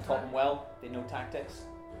make his I've attack. taught them well, they know tactics.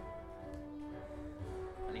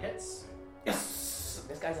 And he hits. Yes!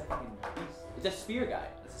 This guy's a fucking beast. Is this spear guy?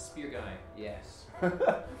 That's a spear guy. Yes.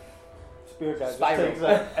 Spear guy just Spiral. takes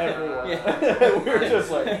out everyone. We're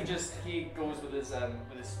just like... he goes with his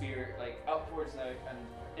spear like upwards now and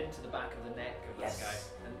into the back of the neck of this guy,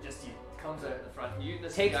 and just he comes out in the front.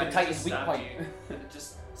 This Takes guy the who Titan's just weak stabbed point. you, and it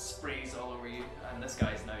just sprays all over you, and this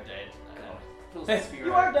guy's now dead. And then pulls the spear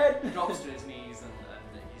You out, are dead! drops to his knees,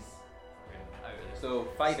 and he's fucking out of it. So,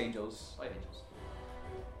 5 angels. 5 angels.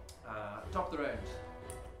 Top of the round.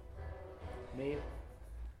 Me.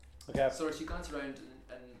 Okay. So you glance around,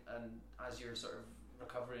 and as you're sort of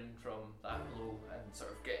recovering from that blow and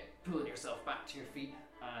sort of pulling yourself back to your feet,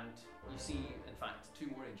 and you see, in fact, 2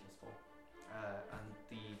 more angels fall. And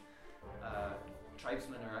the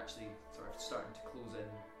tribesmen are actually sort of starting to close in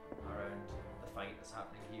around the fight that's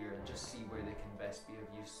happening here and just see where they can best be of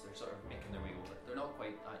use. They're sort of making their way over. They're not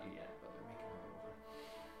quite at you yet, but they're making their way over.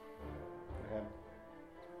 Okay.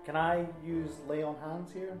 Can I use lay on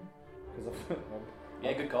hands here? Because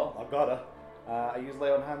Yeah, good call. I've gotta. I use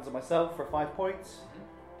lay on hands on myself for 5 points,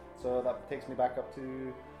 so that takes me back up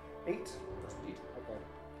to 8. That's indeed. Okay.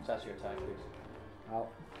 So that's your attack, please. I'll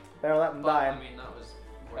better that than But, dying. I mean, that was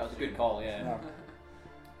That was a good call, yeah.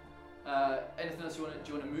 No. Anything else do you want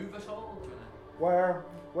to move at all? Do you wanna,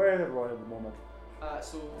 Where is everyone at the moment?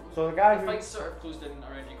 so the guy the who fight's sort of closed in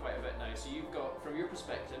around you quite a bit now. So you've got, from your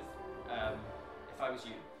perspective, if I was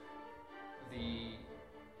you, the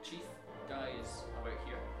chief guy is about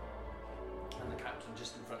here, and the captain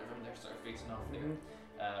just in front of him. They're sort of facing off there.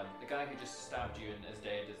 The guy who just stabbed you and is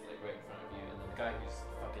dead is like right in front of you, and then the guy who's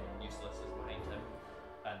fucking useless is behind him,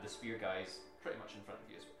 and the spear guy's pretty much in front of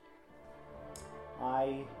you as well.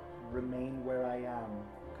 I remain where I am.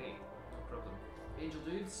 Okay, no problem. Angel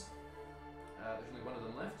dudes. There's only one of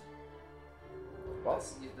them left. What?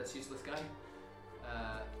 That's useless guy.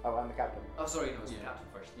 Oh, I'm the captain. Oh, sorry, no, it's the Yeah. captain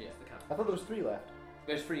first. Yeah. It's the captain. I thought there was 3 left.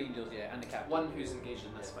 There's 3 angels, yeah, and the captain. One who's engaged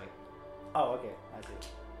in this fight. Oh, okay. I see.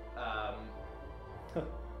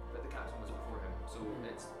 But the captain was before him, so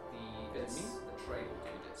it's me? the tribal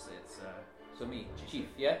dude. It's So me, chief,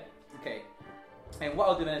 yeah? Okay. And what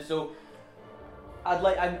I'll do is, so I've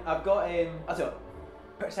got as a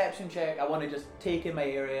perception check. I want to just take in my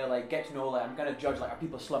area, like get to know, like I'm gonna judge, like are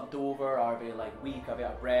people slumped over, are they like weak, are they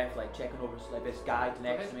out of breath, like checking over like this guy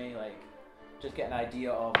next to me, like just get an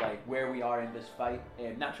idea of like where we are in this fight.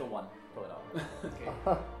 Natural 1, pull it up. okay.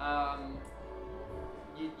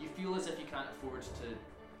 You feel as if you can't afford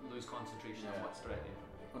to lose concentration on what's directly in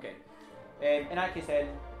front of you. Okay. In that case, then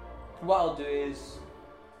what I'll do is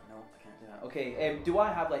no, I can't do that. Okay. Do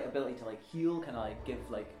I have like ability to like heal? Can I like give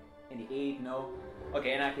like any aid? No.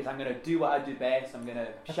 Okay. In that case, I'm gonna do what I do best. I'm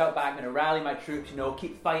gonna shout back. I'm gonna rally my troops. You know,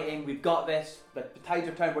 keep fighting. We've got this. The tides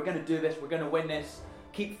are turned. We're gonna do this. We're gonna win this.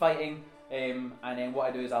 Keep fighting. And then what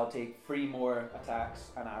I do is I'll take 3 more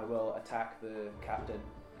attacks and I will attack the captain.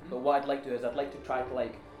 But what I'd like to do is I'd like to try to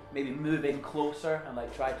like maybe move in closer and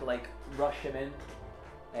like try to like rush him in.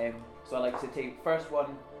 So I like to take first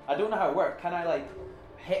one. I don't know how it works. Can I like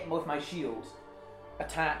hit him with my shield,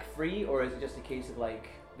 attack free, or is it just a case of like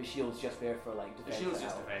the shield's just there for like defense? The shield's for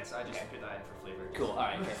just now? defense. I just put that in for flavour. Cool. All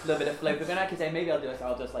right. Okay. A little bit of flavor. But in that case, then maybe I'll do this.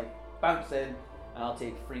 I'll just like bounce in and I'll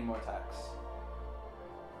take 3 more attacks.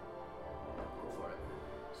 Go for it.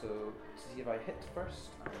 So to see if I hit first,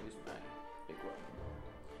 I'll use my big one.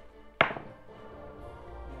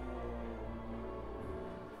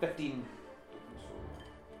 15.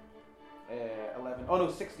 11 11. Oh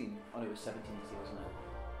no, 16. Oh no, it was 17 easy, wasn't it?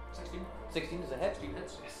 16. 16 is a hit. 16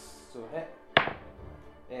 hits. Yes. So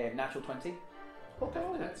hit. Natural 20.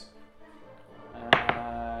 Definitely hits.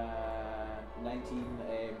 19,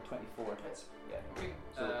 24. Hits. Yeah. Okay.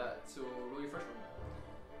 So- So roll your first one.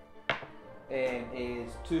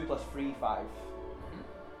 Is 2 plus 3, 5.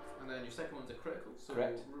 And then your second one's a critical. So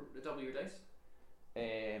Correct. double your dice.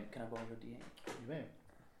 Can I borrow your D8? You may.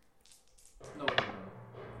 No.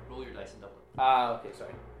 Roll your dice and double it. Ah, okay,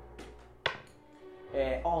 sorry.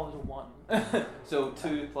 Oh, it was a 1. So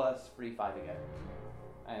 2 plus 3, 5 again.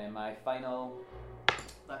 And my final.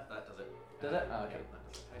 That does it. Does it? Oh, okay. Yeah,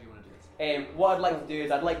 that does it. How do you want to do this? What I'd like to do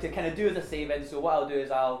is I'd like to kind of do as a save-in. So what I'll do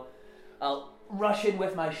is I'll rush in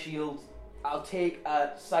with my shield. I'll take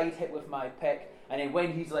a side hit with my pick, and then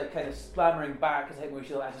when he's like kind of clambering back as I hit my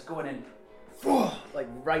shield, I just go in and like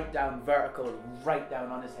right down vertical, right down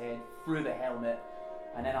on his head, through the helmet,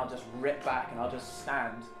 and then I'll just rip back and I'll just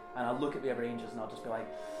stand and I'll look at the other angels and I'll just be like,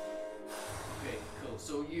 Okay, cool.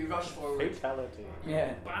 So you rush forward, Fatality.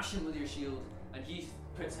 yeah. bash him with your shield, and he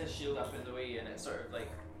puts his shield up in the way, and it sort of like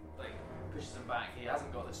pushes him back. He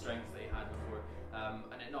hasn't got the strength that he had before,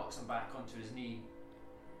 and it knocks him back onto his knee,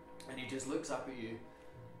 and he just looks up at you,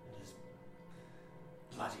 and just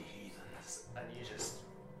bloody heathens, and you just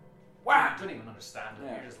wham! Don't even understand it.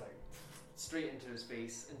 Yeah. You're just like straight into his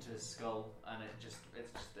face, into his skull, and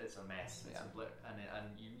it's a mess. It's Yeah. a blip,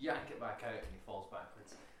 and you yank it back out, and he falls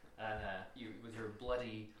backwards. And you, with your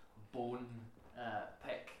bloody bone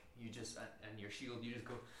pick, you just and your shield, you just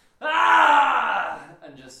go ah,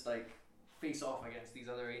 and just like face off against these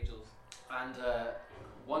other angels. And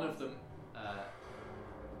one of them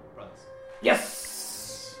runs.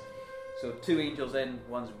 Yes! So 2 angels in,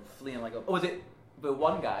 one's fleeing like a... Oh, was it the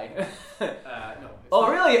one guy? No. It's Oh,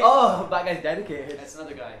 not- really? Oh, that guy's dedicated. It's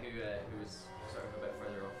another guy who was sort of a bit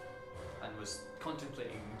further off and was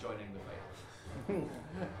contemplating joining the fight.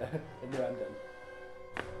 In the random.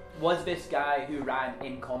 Was this guy who ran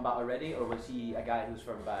in combat already, or was he a guy who's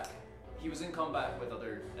further back? He was in combat with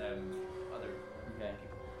other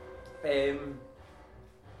Okay.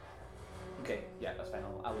 Okay, yeah, that's fine.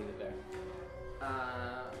 I'll leave it there.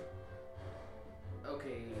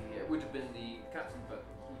 Okay, it would have been the captain, but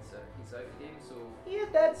he's out of the game, so Yeah,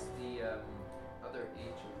 that's... the other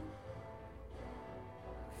agent.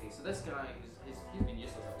 Okay, so this guy, he's been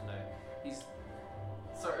useless up to now. He's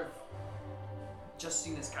sort of just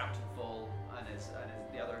seen his captain fall, and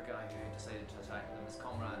the other guy who decided to attack them, his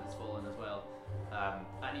comrade, has fallen as well.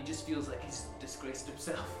 And he just feels like he's disgraced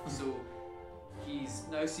himself, so he's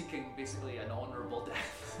now seeking basically an honourable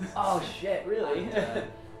death. Oh shit, really?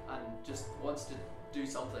 and just wants to do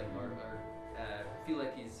something or feel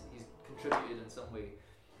like he's contributed in some way.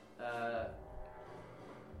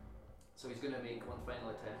 So he's going to make one final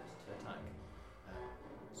attempt to attack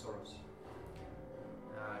Soros.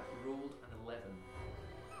 He rolled an 11.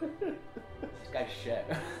 This guy's shit.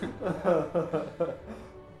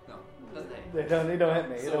 No, doesn't hit. They don't hit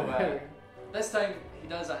me. So this time he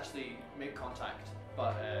does actually make contact,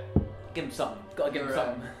 but Give him something. Gotta give him You're,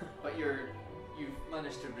 something. but you've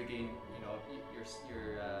managed to regain,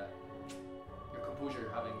 your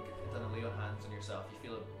composure, having done a lay on hands on yourself. You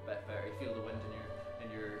feel a bit better. You feel the wind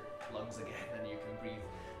in your lungs again, and you can breathe.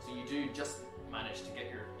 So you do just manage to get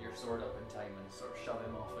your sword up in time and sort of shove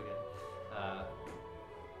him off again.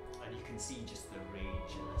 And you can see just the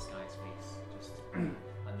rage in this guy's face, and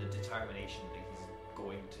the determination that he's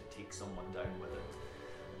going to take someone down with it.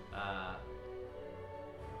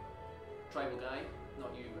 Tribal guy,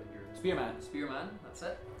 not you, but your Spearman, that's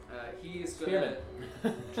it. He is going to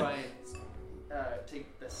try and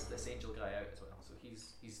take this angel guy out as well. So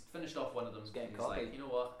he's finished off one of them. getting He's cocky. like, you know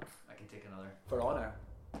what? I can take another. For honor.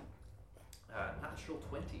 Natural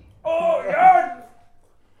 20. Oh, yeah!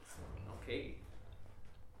 Okay.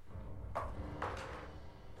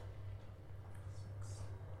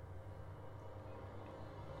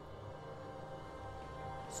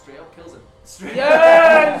 Straight up kills him. Straight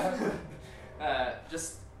Yes!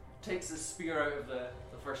 just takes his spear out of the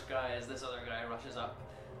first guy as this other guy rushes up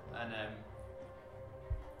and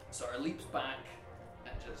sort of leaps back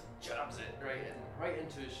and just jabs it right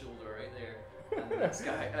into his shoulder right there.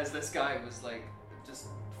 And this guy was like just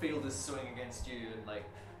failed his swing against you and like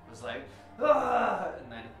was like ah!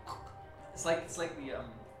 And then it's like the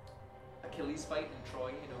Achilles fight in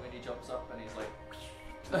Troy, when he jumps up and he's like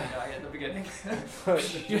to the guy at the beginning,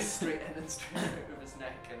 just straight in and straight out of his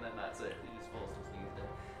neck, and then that's it. He just falls to his knees then.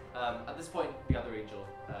 At this point, the other angel,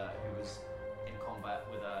 who was in combat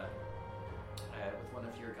with one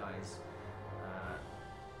of your guys,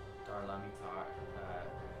 Darlamitar,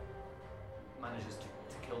 manages to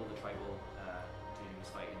kill the tribal continuing his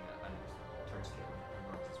fighting and turns tail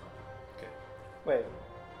and runs as well. Wait.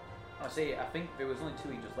 I say, I think there was only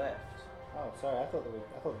 2 angels left. Oh, sorry. I thought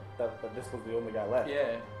that this was the only guy left. Yeah.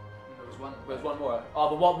 And there was one. There was one more. Oh,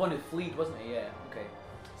 the one who fled, wasn't it? Yeah. Okay.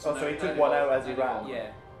 So he took one out as he ran.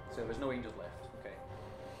 Yeah. So there's no angels left. Okay.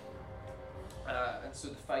 And so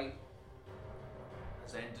the fight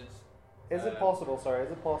has ended. Is it possible? Sorry,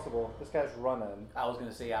 is it possible? This guy's running. I was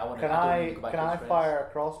gonna say I want to. Can I fire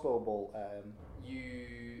a crossbow bolt at him?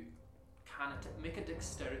 You can make a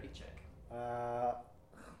dexterity check. God,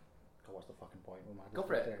 what's the fucking point? Go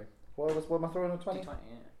for it. What am I throwing? A 20? 20,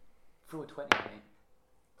 yeah. Throw a 20, mate.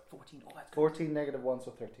 14. Oh, that's good. 14 negative 1,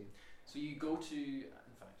 so 13. So you go to, in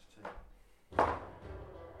fact,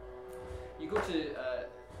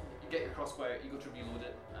 you get your crossbow out, you go to reload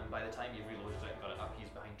it, and by the time you've reloaded it, got it up, he's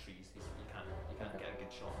behind trees. You can't get a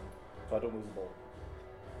good shot on him. So I don't lose the ball.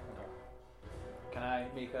 Can I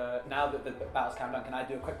make a, now that the battle's calmed down, can I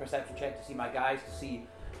do a quick perception check to see my guys, to see,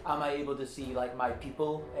 am I able to see like my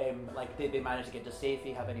people, like did they manage to get to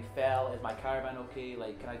safety, have any fell, is my caravan okay,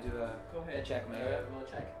 like can I do a check on my area? Roll a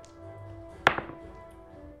check.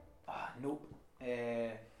 Nope.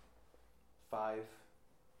 5.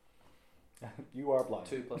 You are blind.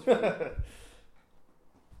 2 plus 5.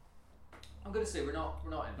 I'm going to say we're not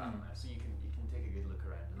in battle now, so you can take a good look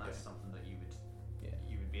around, and that's something that you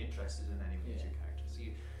would be interested in anyway as your character. So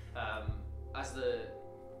you, as the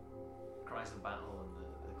cries of battle and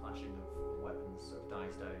the clashing of weapons sort of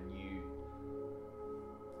dies down, you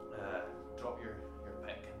drop your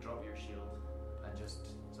pick and drop your shield and just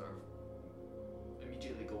sort of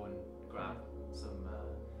immediately go and grab some of the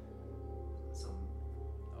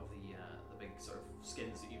big sort of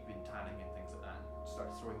skins that you've been tanning and things like that, and start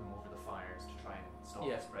throwing them over the fires to try and stop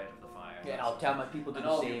the spread of the fire. Yeah, and I'll tell my people to do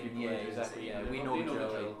the same. Yeah, exactly. Yeah, we know the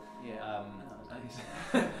drill. Yeah.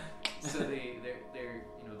 So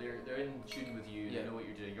they're in tune with you. They know what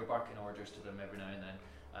you're doing. You're barking orders to them every now and then,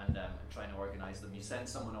 and trying to organise them. You send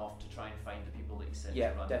someone off to try and find the people that you said to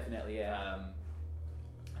run. Definitely. Yeah.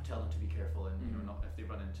 And tell them to be careful, and not if they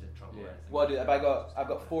run into trouble or anything. Well, I've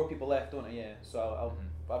got 4 people left, don't I? Yeah. So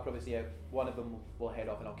I'll probably say one of them will head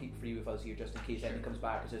off, and I'll keep 3 with us here just in case anything comes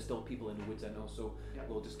back, because there's still people in the woods I know. So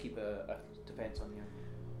we'll just keep a defence on here.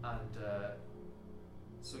 And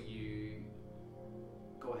so you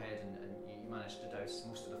go ahead and you manage to douse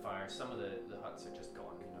most of the fire. Some of the huts are just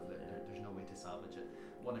gone. There's no way to salvage it.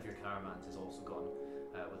 One of your caravans is also gone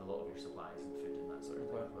with a lot of your supplies and food and that sort of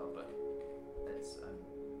thing as well. But it's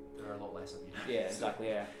there are a lot less of you. Yeah, exactly.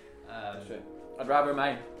 Yeah, that's true. I'd rather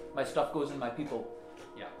my stuff goes in my people.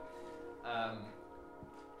 Yeah.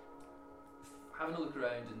 Having a look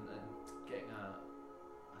around and getting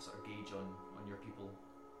a sort of gauge on your people.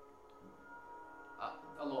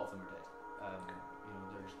 A lot of them are dead.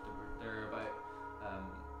 There are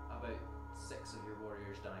about 6 of your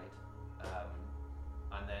warriors died,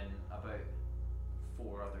 and then about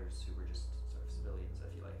 4 others who were just sort of civilians,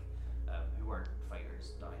 if you like, who weren't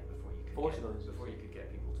fighters, died before you could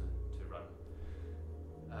get people to run.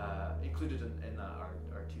 Included in that are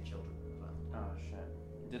 2 children as well. Oh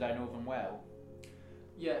shit! Did I know them well?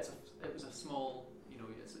 Yeah, it was a small.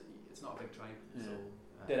 It's not a big tribe. Yeah. So.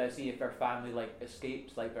 Did I see if their family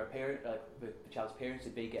escaped, like their parent, like the child's parents?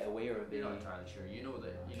 Did they get away, or You're not entirely sure. You know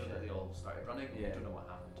that they all started running. You don't know what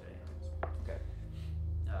happened to anyone. So. Okay.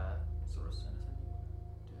 Soros, anything you want to do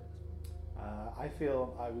at this point? I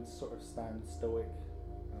feel I would sort of stand stoic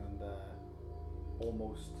and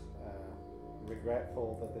almost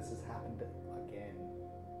regretful that this has happened again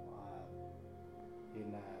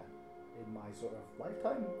in my sort of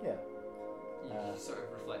lifetime. Yeah. You sort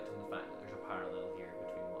of reflect on the fact that there's a parallel here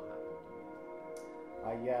between what happened.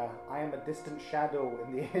 I am a distant shadow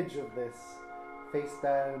in the edge of this, face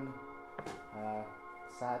down,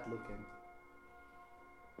 sad looking,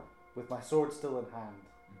 with my sword still in hand.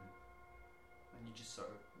 Mm-hmm. And you just sort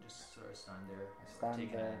of stand there,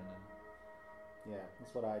 taking it in. Yeah,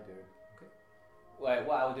 that's what I do. Okay. Well,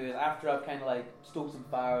 what I'll do is after I've kind of stoked some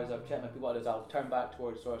fires, I've checked my people, I'll turn back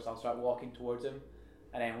towards Soros. I'll start walking towards him.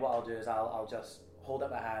 And then what I'll do is I'll just hold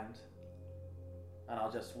up my hand, and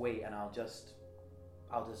I'll just wait, and I'll just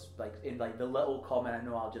in the little comment I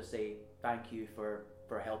know, I'll just say thank you for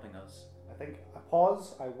helping us. I think I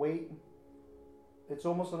pause, I wait. It's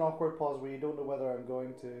almost an awkward pause where you don't know whether I'm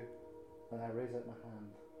going to, and I raise up my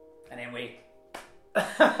hand. And then wait.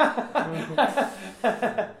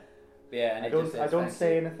 Yeah, and I don't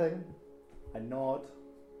say anything. I nod,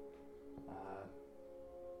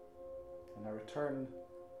 and I return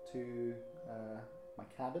to my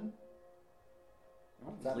cabin.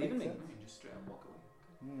 Oh, he's leaving me. You just straight up walk away.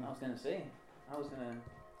 I was gonna say,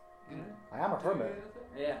 I am a hermit.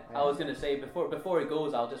 Yeah, I was gonna say before he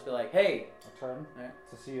goes, I'll just be like, "Hey." I turn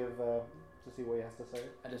to see what he has to say.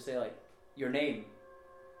 I just say like, "Your name."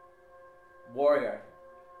 Warrior.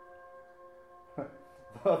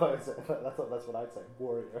 That's what I'd say.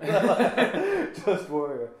 Warrior. Just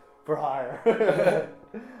warrior for hire.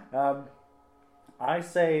 I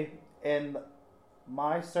say in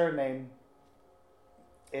my surname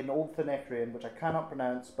in Old Thanecrian, which I cannot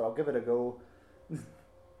pronounce, but I'll give it a go.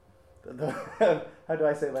 How do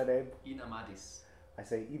I say my name? Inamadis. I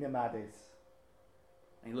say Inamadis.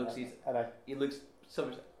 And he looks. He looks.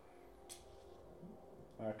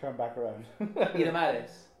 And I turn back around.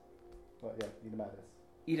 Inamadis. Well, yeah, Inamadis.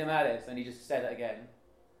 Inamadis, and he just said it again,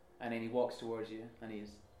 and then he walks towards you, and he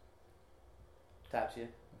taps you.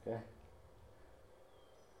 Okay.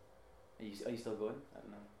 Are you still going? I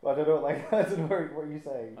don't know. Well, I don't know. I don't know what you're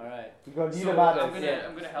saying. All right. You got So Inamadis.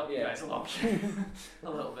 I'm gonna help you guys along a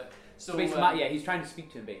little bit. So basically, he's trying to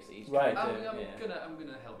speak to him. Basically, he's right. trying I'm to.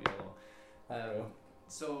 gonna help you along.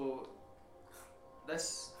 So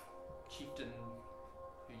this chieftain,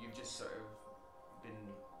 who you've just sort of been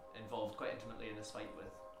involved quite intimately in this fight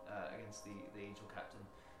with against the angel captain,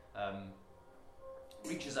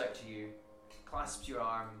 reaches out to you, clasps your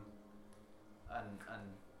arm, and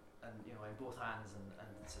you know, in both hands, and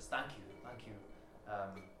says thank you,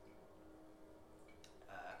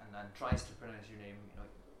 and tries to pronounce your name, you know,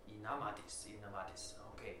 Inamadis,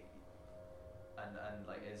 okay, and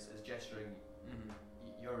like is gesturing,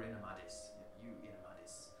 you're Inamadis, you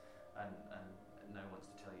Inamadis, and now wants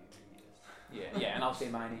to tell you who he is. Yeah, and I'll say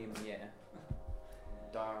my name. Yeah,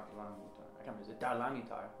 Darlamitar. I can't remember. Is it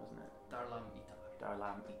Darlamitar, wasn't it? Darlamitar.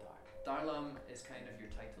 Darlam is kind of your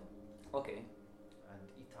title. Okay. And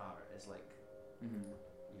Itar is like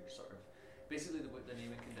your sort of basically the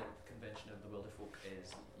naming convention of the Wilderfolk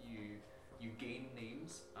is you gain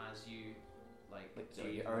names as you so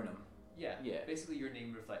you earn them. Yeah. Basically, your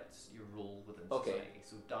name reflects your role within society.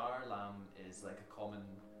 So Darlam is like a common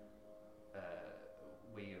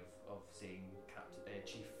way of saying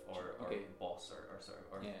chief or boss or sort of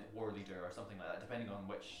war leader or something like that, depending on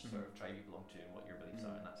which sort of tribe you belong to and what your beliefs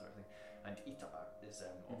are and that sort of thing. And Itar is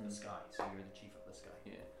of the sky, so you're the chief of the sky.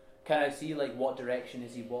 Yeah. Can I see like what direction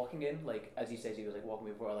is he walking in? Like as he says he was like walking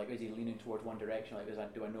before, like is he leaning towards one direction?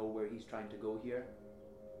 Like do I know where he's trying to go here?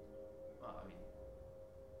 Well, I mean,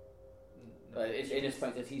 in his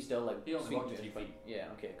point, is he still like? He only walked 3 feet.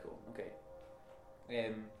 Yeah. Okay. Cool. Okay.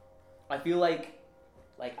 I feel like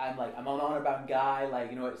I'm an honor-bound guy.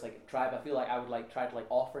 Like, you know, it's like a tribe. I feel like I would like try to like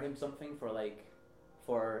offer him something for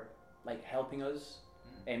helping us.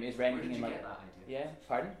 Is there anything in like? Get that idea? Yeah.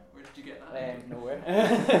 Pardon? Where did you get that? Nowhere.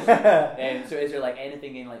 So is there like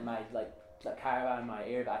anything in like my like caravan, my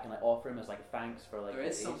area that I can like offer him as like thanks for like? There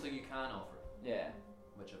is something you can offer. Yeah.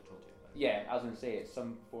 Which I've told you about. Yeah, I was gonna say it's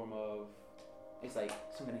some form of. It's like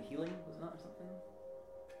some kind of healing, wasn't it, or something?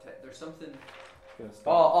 There's something.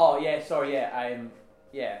 Oh yeah. Sorry.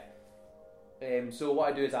 Yeah. So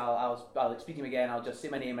what I do is I'll speak to him again. I'll just say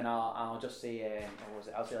my name and I'll just say what was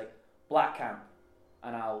it? I'll say like Black Camp,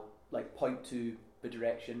 and I'll like point to the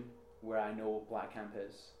direction where I know Black Camp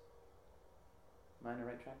is. Am I on the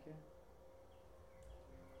right track here?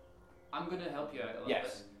 I'm gonna help you out a little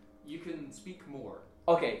bit. You can speak more.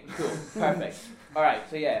 Okay, cool, perfect. All right,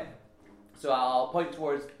 so yeah, so I'll point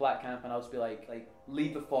towards Black Camp and I'll just be like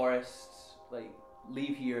leave the forest, like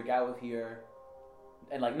leave here, get out of here.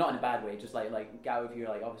 And like not in a bad way, just like get out of here.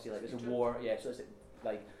 Like obviously, like there's a war. Yeah, so it's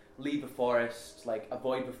like leave the forest, like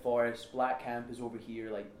avoid the forest. Black Camp is over here.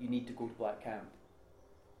 Like you need to go to Black Camp.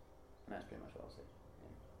 And that's pretty much what I'll say.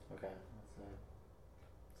 Yeah. Okay, so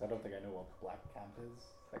I don't think I know what Black Camp is. Is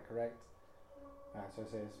that correct? So it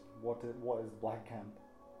says what is Black Camp?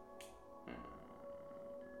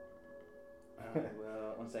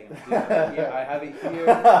 Well, 1 second. I have it here.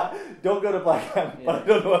 Don't go to Black Camp, but I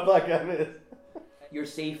don't know what Black Camp is. You're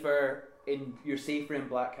safer in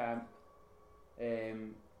Black Camp.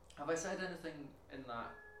 Have I said anything in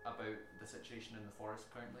that about the situation in the forest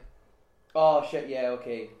currently? Oh shit! Yeah,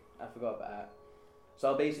 okay. I forgot about that. So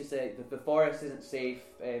I'll basically say that the forest isn't safe.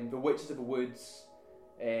 The witches of the woods.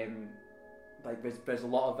 Like there's a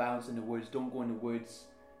lot of violence in the woods. Don't go in the woods.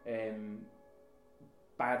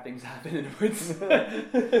 Bad things happen in the woods.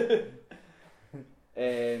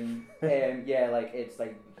 Yeah, like it's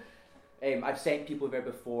like. I've sent people there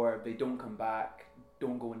before. They don't come back.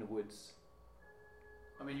 Don't go in the woods.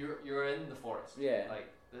 I mean, you're in the forest. Yeah.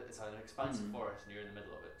 Like it's an expansive forest, and you're in the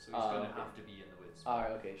middle of it, so he's going to have to be in the woods.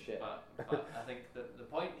 Alright, okay, shit. But I think the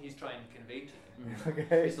point he's trying to convey to you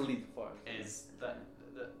is to leave the forest. Is that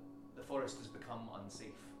the forest has become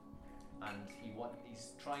unsafe. and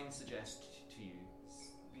he's trying to suggest to you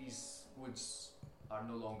these woods are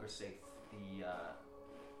no longer safe.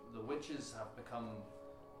 The witches have become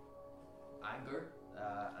anger,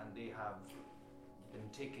 and they have been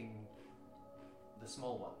taking the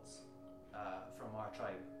small ones from our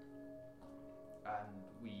tribe, and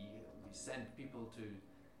we send people to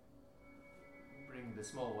bring the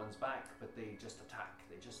small ones back, but they just attack.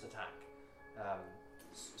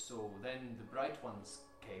 So then the bright ones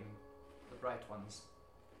came. The bright ones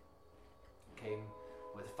came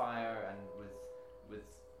with fire and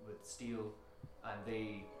with steel, and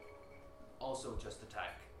they also just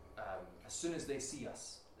attack. As soon as they see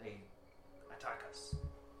us, they attack us.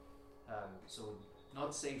 So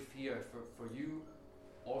not safe here for you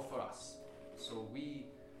or for us. So we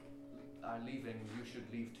are leaving. You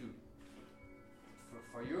should leave too.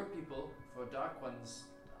 For your people, for dark ones,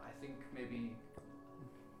 I think maybe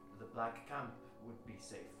the Black Camp would be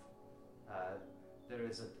safe. There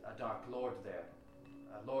is a Dark Lord there,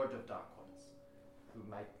 a Lord of Dark Ones, who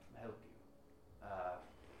might help you.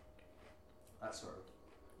 That's sort of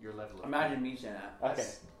your level of... Imagine me saying that. Okay.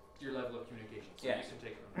 Your level of communication, so Yes. you can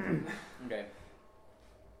take it. Okay.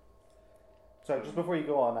 Sorry, just before you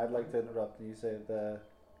go on, I'd like to interrupt. You said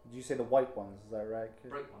did you say the white ones? Is that right?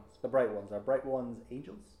 Bright ones. The bright ones. Are bright ones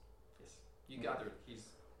angels? Yes. You gather, he's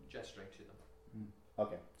gesturing to them.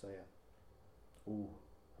 Okay, so yeah. Ooh,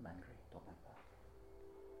 I'm angry. Don't like that.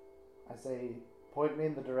 I say, point me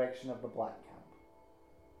in the direction of the Black Camp.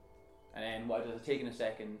 And then what does it take in a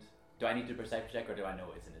second? Do I need to perception check or do I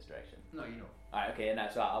know it's in this direction? No, you know. Alright, okay, and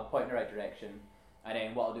so I'll point in the right direction. And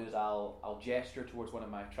then what I'll do is I'll gesture towards one of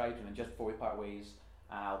my tribesmen, and just before we part ways,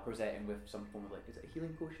 I'll present him with some form of is it a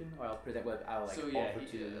healing potion? Or I'll present So yeah, offer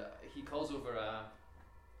to... he calls over a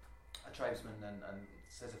tribesman and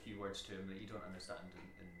says a few words to him that you don't understand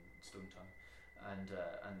in stone tongue, and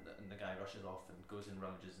the guy rushes off and goes and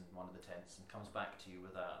rummages in one of the tents and comes back to you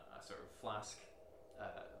with a sort of flask.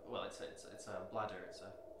 It's a bladder. It's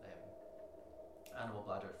a animal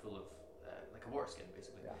bladder full of like a water skin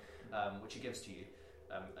basically, which he gives to you,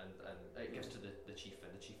 and it gives to the chief,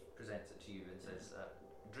 and the chief presents it to you and says,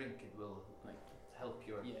 "Drink. It will like help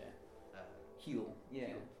your heal." Yeah.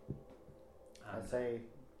 heal." I say,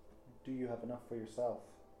 do you have enough for yourself?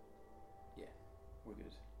 Yeah, we're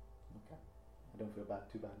good. Okay. I don't feel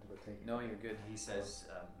too bad to take. No, you're good. He says,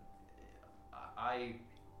 I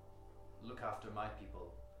look after my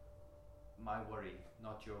people. My worry,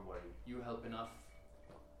 not your worry. You help enough.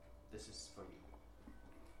 This is for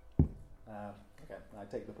you. Okay, I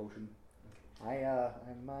take the potion. Okay. I'm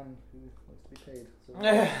a man who likes to be paid, so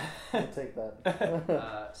I'll take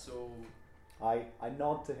that. So I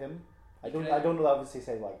nod to him. I don't Okay. obviously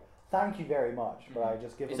say like thank you very much, but I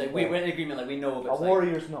just give It's him like we're in agreement, like we know, but a it's like,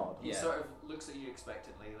 warrior's nod. he Yeah. sort of looks at you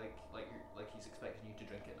expectantly, like he's expecting you to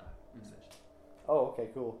drink it now. Essentially. Oh, okay,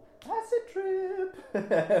 cool. Acid trip.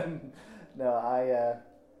 No,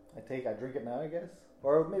 I drink it now, I guess,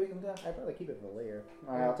 or maybe I'd rather keep it for later.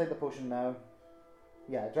 Alright, I'll take the potion now.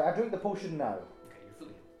 Yeah, I drink the potion now. Okay, you're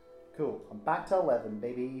fully healed. Cool. I'm back to 11,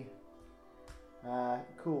 baby.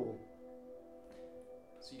 Cool.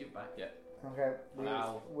 So you give it back. Yeah. Okay.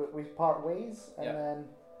 Wow. We part ways, and Yeah. then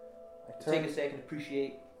I turn. Take a second,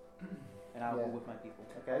 appreciate, and I'll Yeah. go with my people.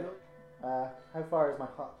 Okay. How far is my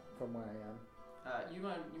hut from where I am? You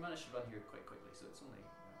managed to run here quite quickly, so it's only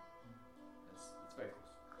it's very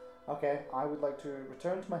close. Okay, I would like to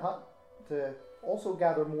return to my hut to also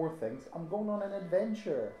gather more things. I'm going on an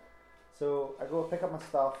adventure, so I go pick up my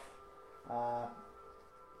stuff,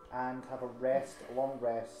 and have a long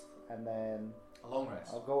rest, and then A long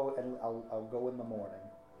rest. I'll go in the morning.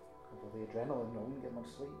 Although the adrenaline, I won't get much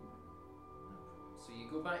sleep. So you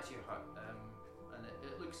go back to your hut, and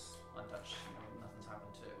it looks untouched. Nothing's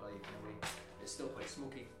happened to it while you've been away. It's still quite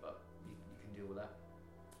smoky, but you can deal with that.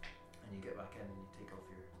 And you get back in and you take off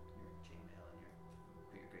your chainmail and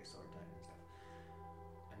put your great sword down and stuff,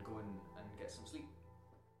 and go in and get some sleep.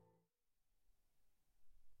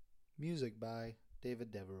 Music by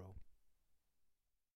David Devereaux.